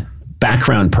long-legged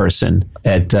background person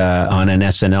on an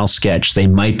SNL sketch, they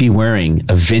might be wearing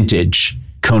a vintage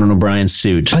Conan O'Brien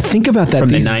suit. But think about that. From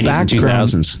These the 90s and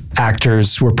 2000s.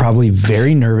 Actors were probably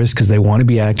very nervous because they want to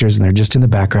be actors and they're just in the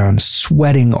background,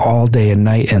 sweating all day and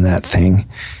night in that thing.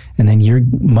 And then you're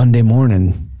Monday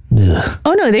morning. Ugh.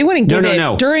 Oh, no, they wouldn't get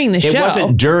it during the show. It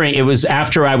wasn't during. It was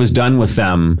after I was done with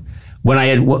them. When I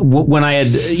had,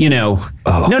 you know,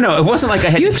 no, it wasn't like I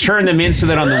had to turn them in so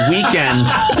that on the weekend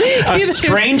a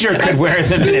stranger could wear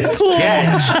them in a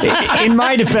sketch. In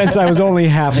my defense, I was only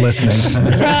half listening.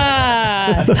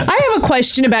 I have a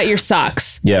question about your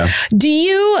socks. Yeah. Do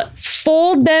you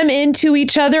fold them into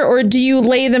each other or do you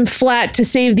lay them flat to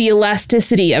save the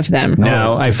elasticity of them?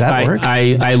 No,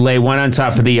 I lay one on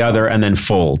top of the other and then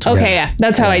fold. Okay, yeah.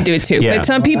 That's how I do it too. Yeah. But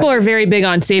some people are very big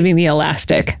on saving the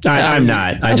elastic. So. I'm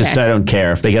not. I don't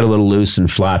care. If they get a little loose and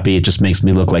floppy, it just makes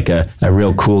me look like a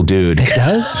real cool dude. It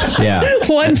does? Yeah.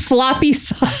 One floppy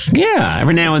sock. Yeah.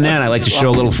 Every now and then I like to show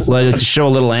a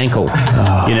little ankle.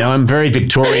 You know, I'm very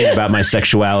Victorian about my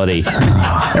sexuality.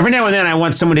 Every now and then I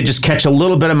want someone to just catch a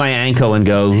little bit of my ankle and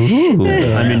go, ooh,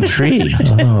 I'm intrigued.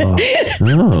 You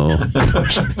know,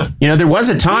 there was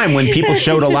a time when people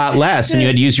showed a lot less and you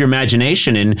had to use your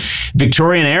imagination. In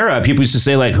Victorian era, people used to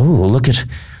say like, ooh, look at...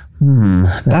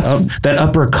 that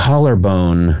upper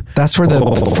collarbone. That's where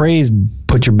the phrase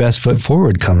 "put your best foot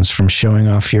forward" comes from, showing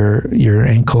off your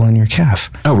ankle and your calf.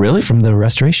 Oh, really? From the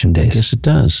Restoration days. Yes, it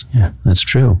does. Yeah, that's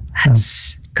true.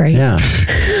 That's great. Yeah.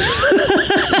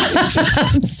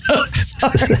 I'm so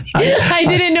sorry. I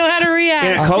didn't know how to react.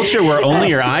 In a culture where only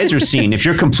your eyes are seen, if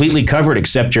you're completely covered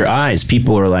except your eyes,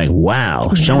 people are like,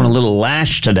 wow, showing a little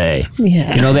lash today.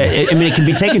 Yeah. You know, it can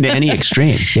be taken to any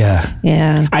extreme. Yeah.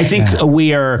 Yeah. I think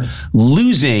we are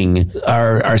losing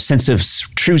our sense of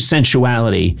true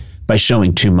sensuality by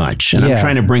showing too much. And I'm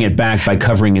trying to bring it back by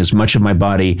covering as much of my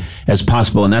body as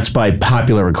possible. And that's by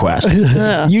popular request.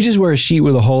 You just wear a sheet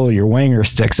with a hole and your wanger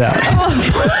sticks out.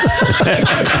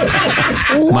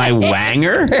 My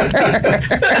wanger?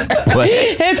 What?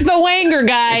 It's the wanger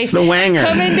guy. It's the wanger.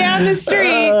 Coming down the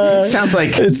street. Sounds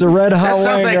like... It's a red hot wanger.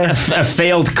 Sounds like a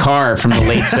failed car from the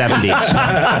late 70s.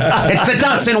 It's the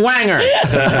Datsun Wanger.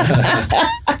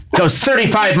 Goes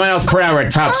 35 miles per hour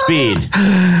at top speed.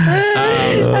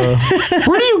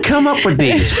 Where do you come up with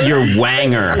these? Your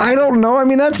wanger. I don't know. I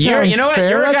mean, that's you know what?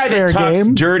 You're a guy that talks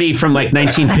dirty from like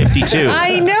 1952.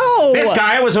 I know. This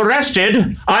guy was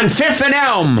arrested on 5th and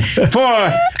Elm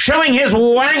for showing his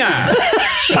wanger.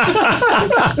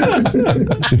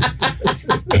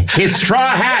 His straw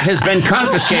hat has been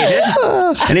confiscated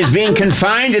and is being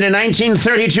confined in a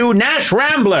 1932 Nash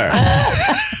Rambler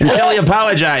until he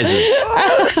apologizes.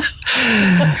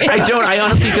 I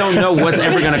honestly don't know what's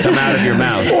ever going to come out of your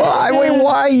mouth. Well,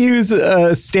 why use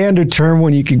a standard term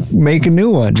when you can make a new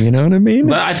one? You know what I mean?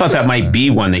 Well, I thought that might be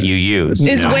one that you use.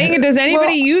 Does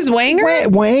anybody use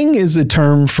wanger? Wang is a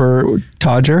term for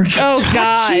Todger. Oh,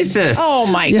 God. Jesus. Oh,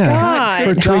 my God.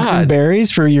 For twigs and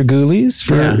berries, for your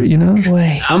ghoulies, you know.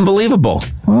 Boy. Unbelievable.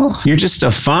 Well, you're just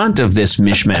a font of this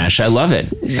mishmash. I love it.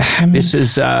 This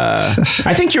is,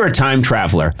 I think you're a time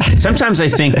traveler. Sometimes I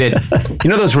think that, you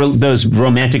know, those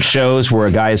romantic shows where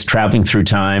a guy is traveling through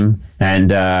time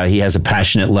and he has a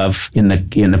passionate love in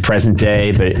the present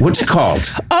day, but what's it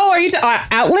called? Oh, are you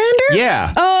Outlander?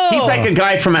 Yeah. Oh. He's like a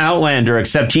guy from Outlander,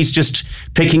 except he's just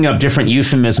picking up different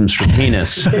euphemisms for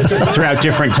penis throughout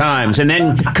different times, and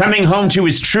then coming home to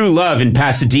his true love in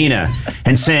Pasadena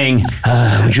and saying,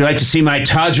 would you like to see my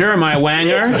Todger, my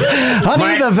wanger?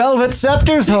 Honey, the Velvet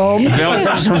Scepter's home.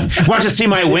 Want to see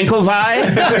my Winklevie?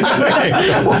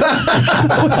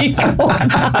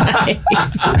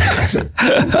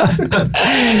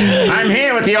 I'm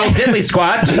here with the old diddly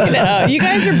squat. You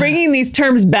guys are bringing these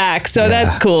terms back, so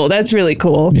that's cool. That's really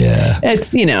cool. Yeah,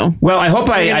 it's Well, I hope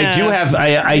I do have.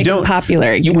 I don't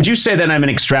popular. Would you say that I'm an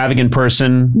extravagant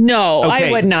person? No, okay.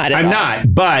 I would not. I'm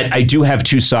not, but I do have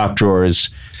 2 sock drawers.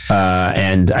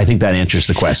 And I think that answers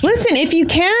the question. Listen, if you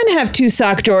can have 2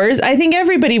 sock drawers, I think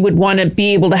everybody would want to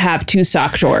be able to have 2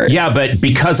 sock drawers. Yeah, but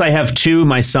because I have 2,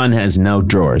 my son has no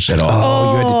drawers at all.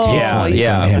 Oh, you had to take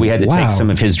Yeah. We had to take some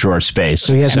of his drawer space.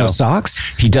 So he has no socks?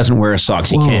 He doesn't wear socks.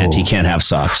 He can't. He can't have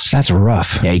socks. That's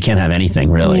rough. Yeah, he can't have anything,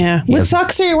 really. Yeah. What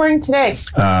socks are you wearing today?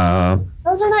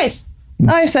 Those are nice.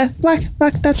 I said black.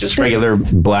 That's Just regular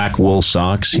black wool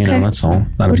socks. You know, Okay. that's all.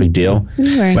 Not a big deal.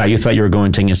 Right. Wow, you thought you were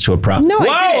going to take us to a prop. No, Whoa!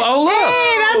 I didn't. Oh, look!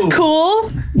 Hey, that's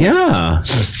cool. Yeah.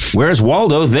 Where's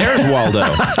Waldo? There's Waldo.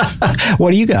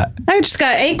 What do you got? I just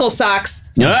got ankle socks.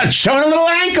 Showing a little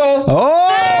ankle. Oh,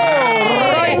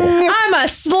 I'm a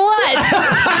slut.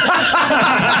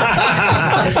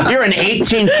 You're an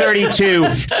 1832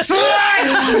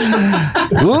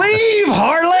 slut. leave,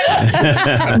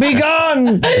 harlot! Be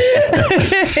gone!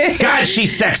 God,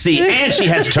 she's sexy, and she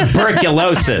has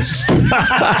tuberculosis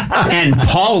and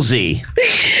palsy.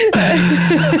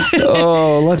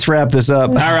 Oh, let's wrap this up.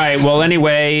 All right. Well,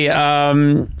 anyway,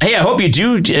 hey, I hope you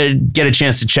do get a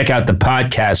chance to check out the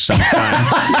podcast sometime.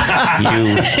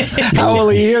 How will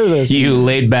he hear this? You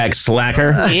laid back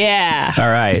slacker. Yeah. All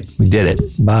right. We did it.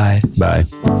 Bye. Bye.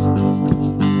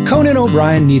 Conan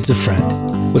O'Brien Needs a Friend.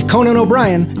 With Conan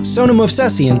O'Brien, Sona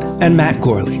Movsesian, and Matt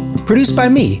Gorley. Produced by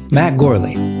me, Matt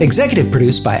Gorley. Executive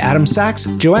produced by Adam Sachs,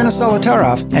 Joanna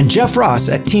Solotaroff, and Jeff Ross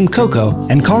at Team Coco,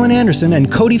 and Colin Anderson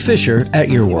and Cody Fisher at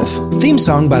Earwolf. Theme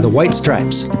song by the White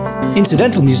Stripes.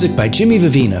 Incidental music by Jimmy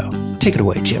Vivino. Take it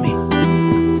away, Jimmy.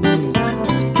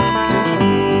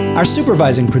 Our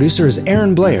supervising producer is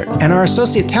Aaron Blair, and our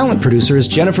associate talent producer is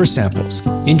Jennifer Samples.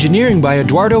 Engineering by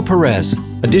Eduardo Perez.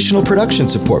 Additional production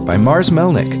support by Mars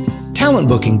Melnick. Talent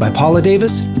booking by Paula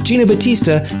Davis, Gina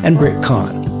Batista, and Britt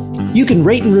Kahn. You can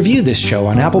rate and review this show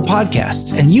on Apple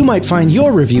Podcasts, and you might find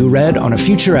your review read on a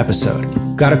future episode.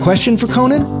 Got a question for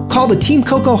Conan? Call the Team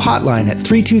Coco hotline at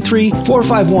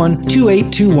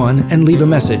 323-451-2821 and leave a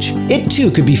message. It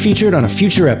too could be featured on a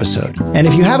future episode. And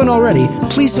if you haven't already,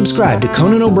 please subscribe to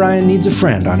Conan O'Brien Needs a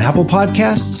Friend on Apple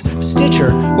Podcasts,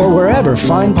 Stitcher, or wherever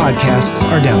fine podcasts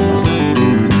are downloaded.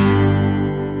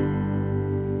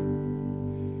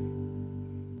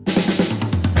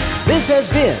 This has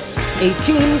been a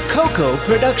Team Coco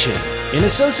production in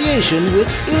association with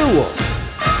Earwolf.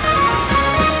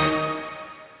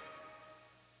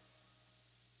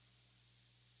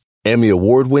 Emmy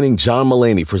award-winning John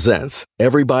Mulaney presents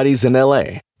Everybody's in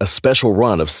LA, a special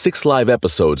run of 6 live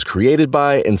episodes created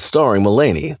by and starring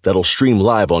Mulaney that'll stream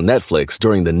live on Netflix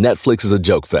during the Netflix is a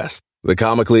Joke Fest. The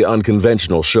comically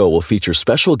unconventional show will feature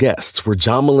special guests where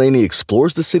John Mulaney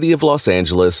explores the city of Los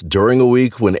Angeles during a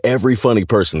week when every funny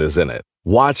person is in it.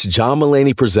 Watch John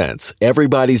Mulaney Presents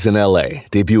Everybody's in LA,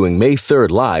 debuting May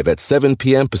 3rd live at 7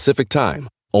 p.m. Pacific Time,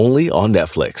 only on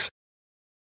Netflix.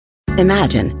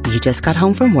 Imagine you just got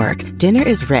home from work, dinner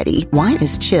is ready, wine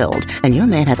is chilled, and your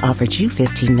man has offered you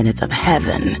 15 minutes of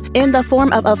heaven in the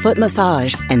form of a foot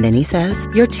massage. And then he says,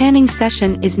 "Your tanning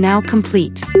session is now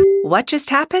complete." What just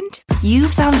happened? You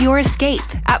found your escape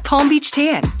at Palm Beach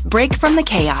Tan. Break from the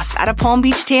chaos at a Palm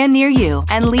Beach Tan near you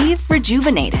and leave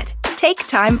rejuvenated. Take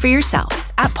time for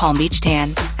yourself at Palm Beach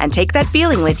Tan and take that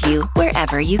feeling with you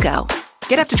wherever you go.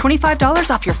 Get up to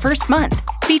 $25 off your first month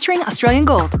featuring Australian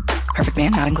Gold. Perfect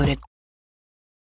Man not included.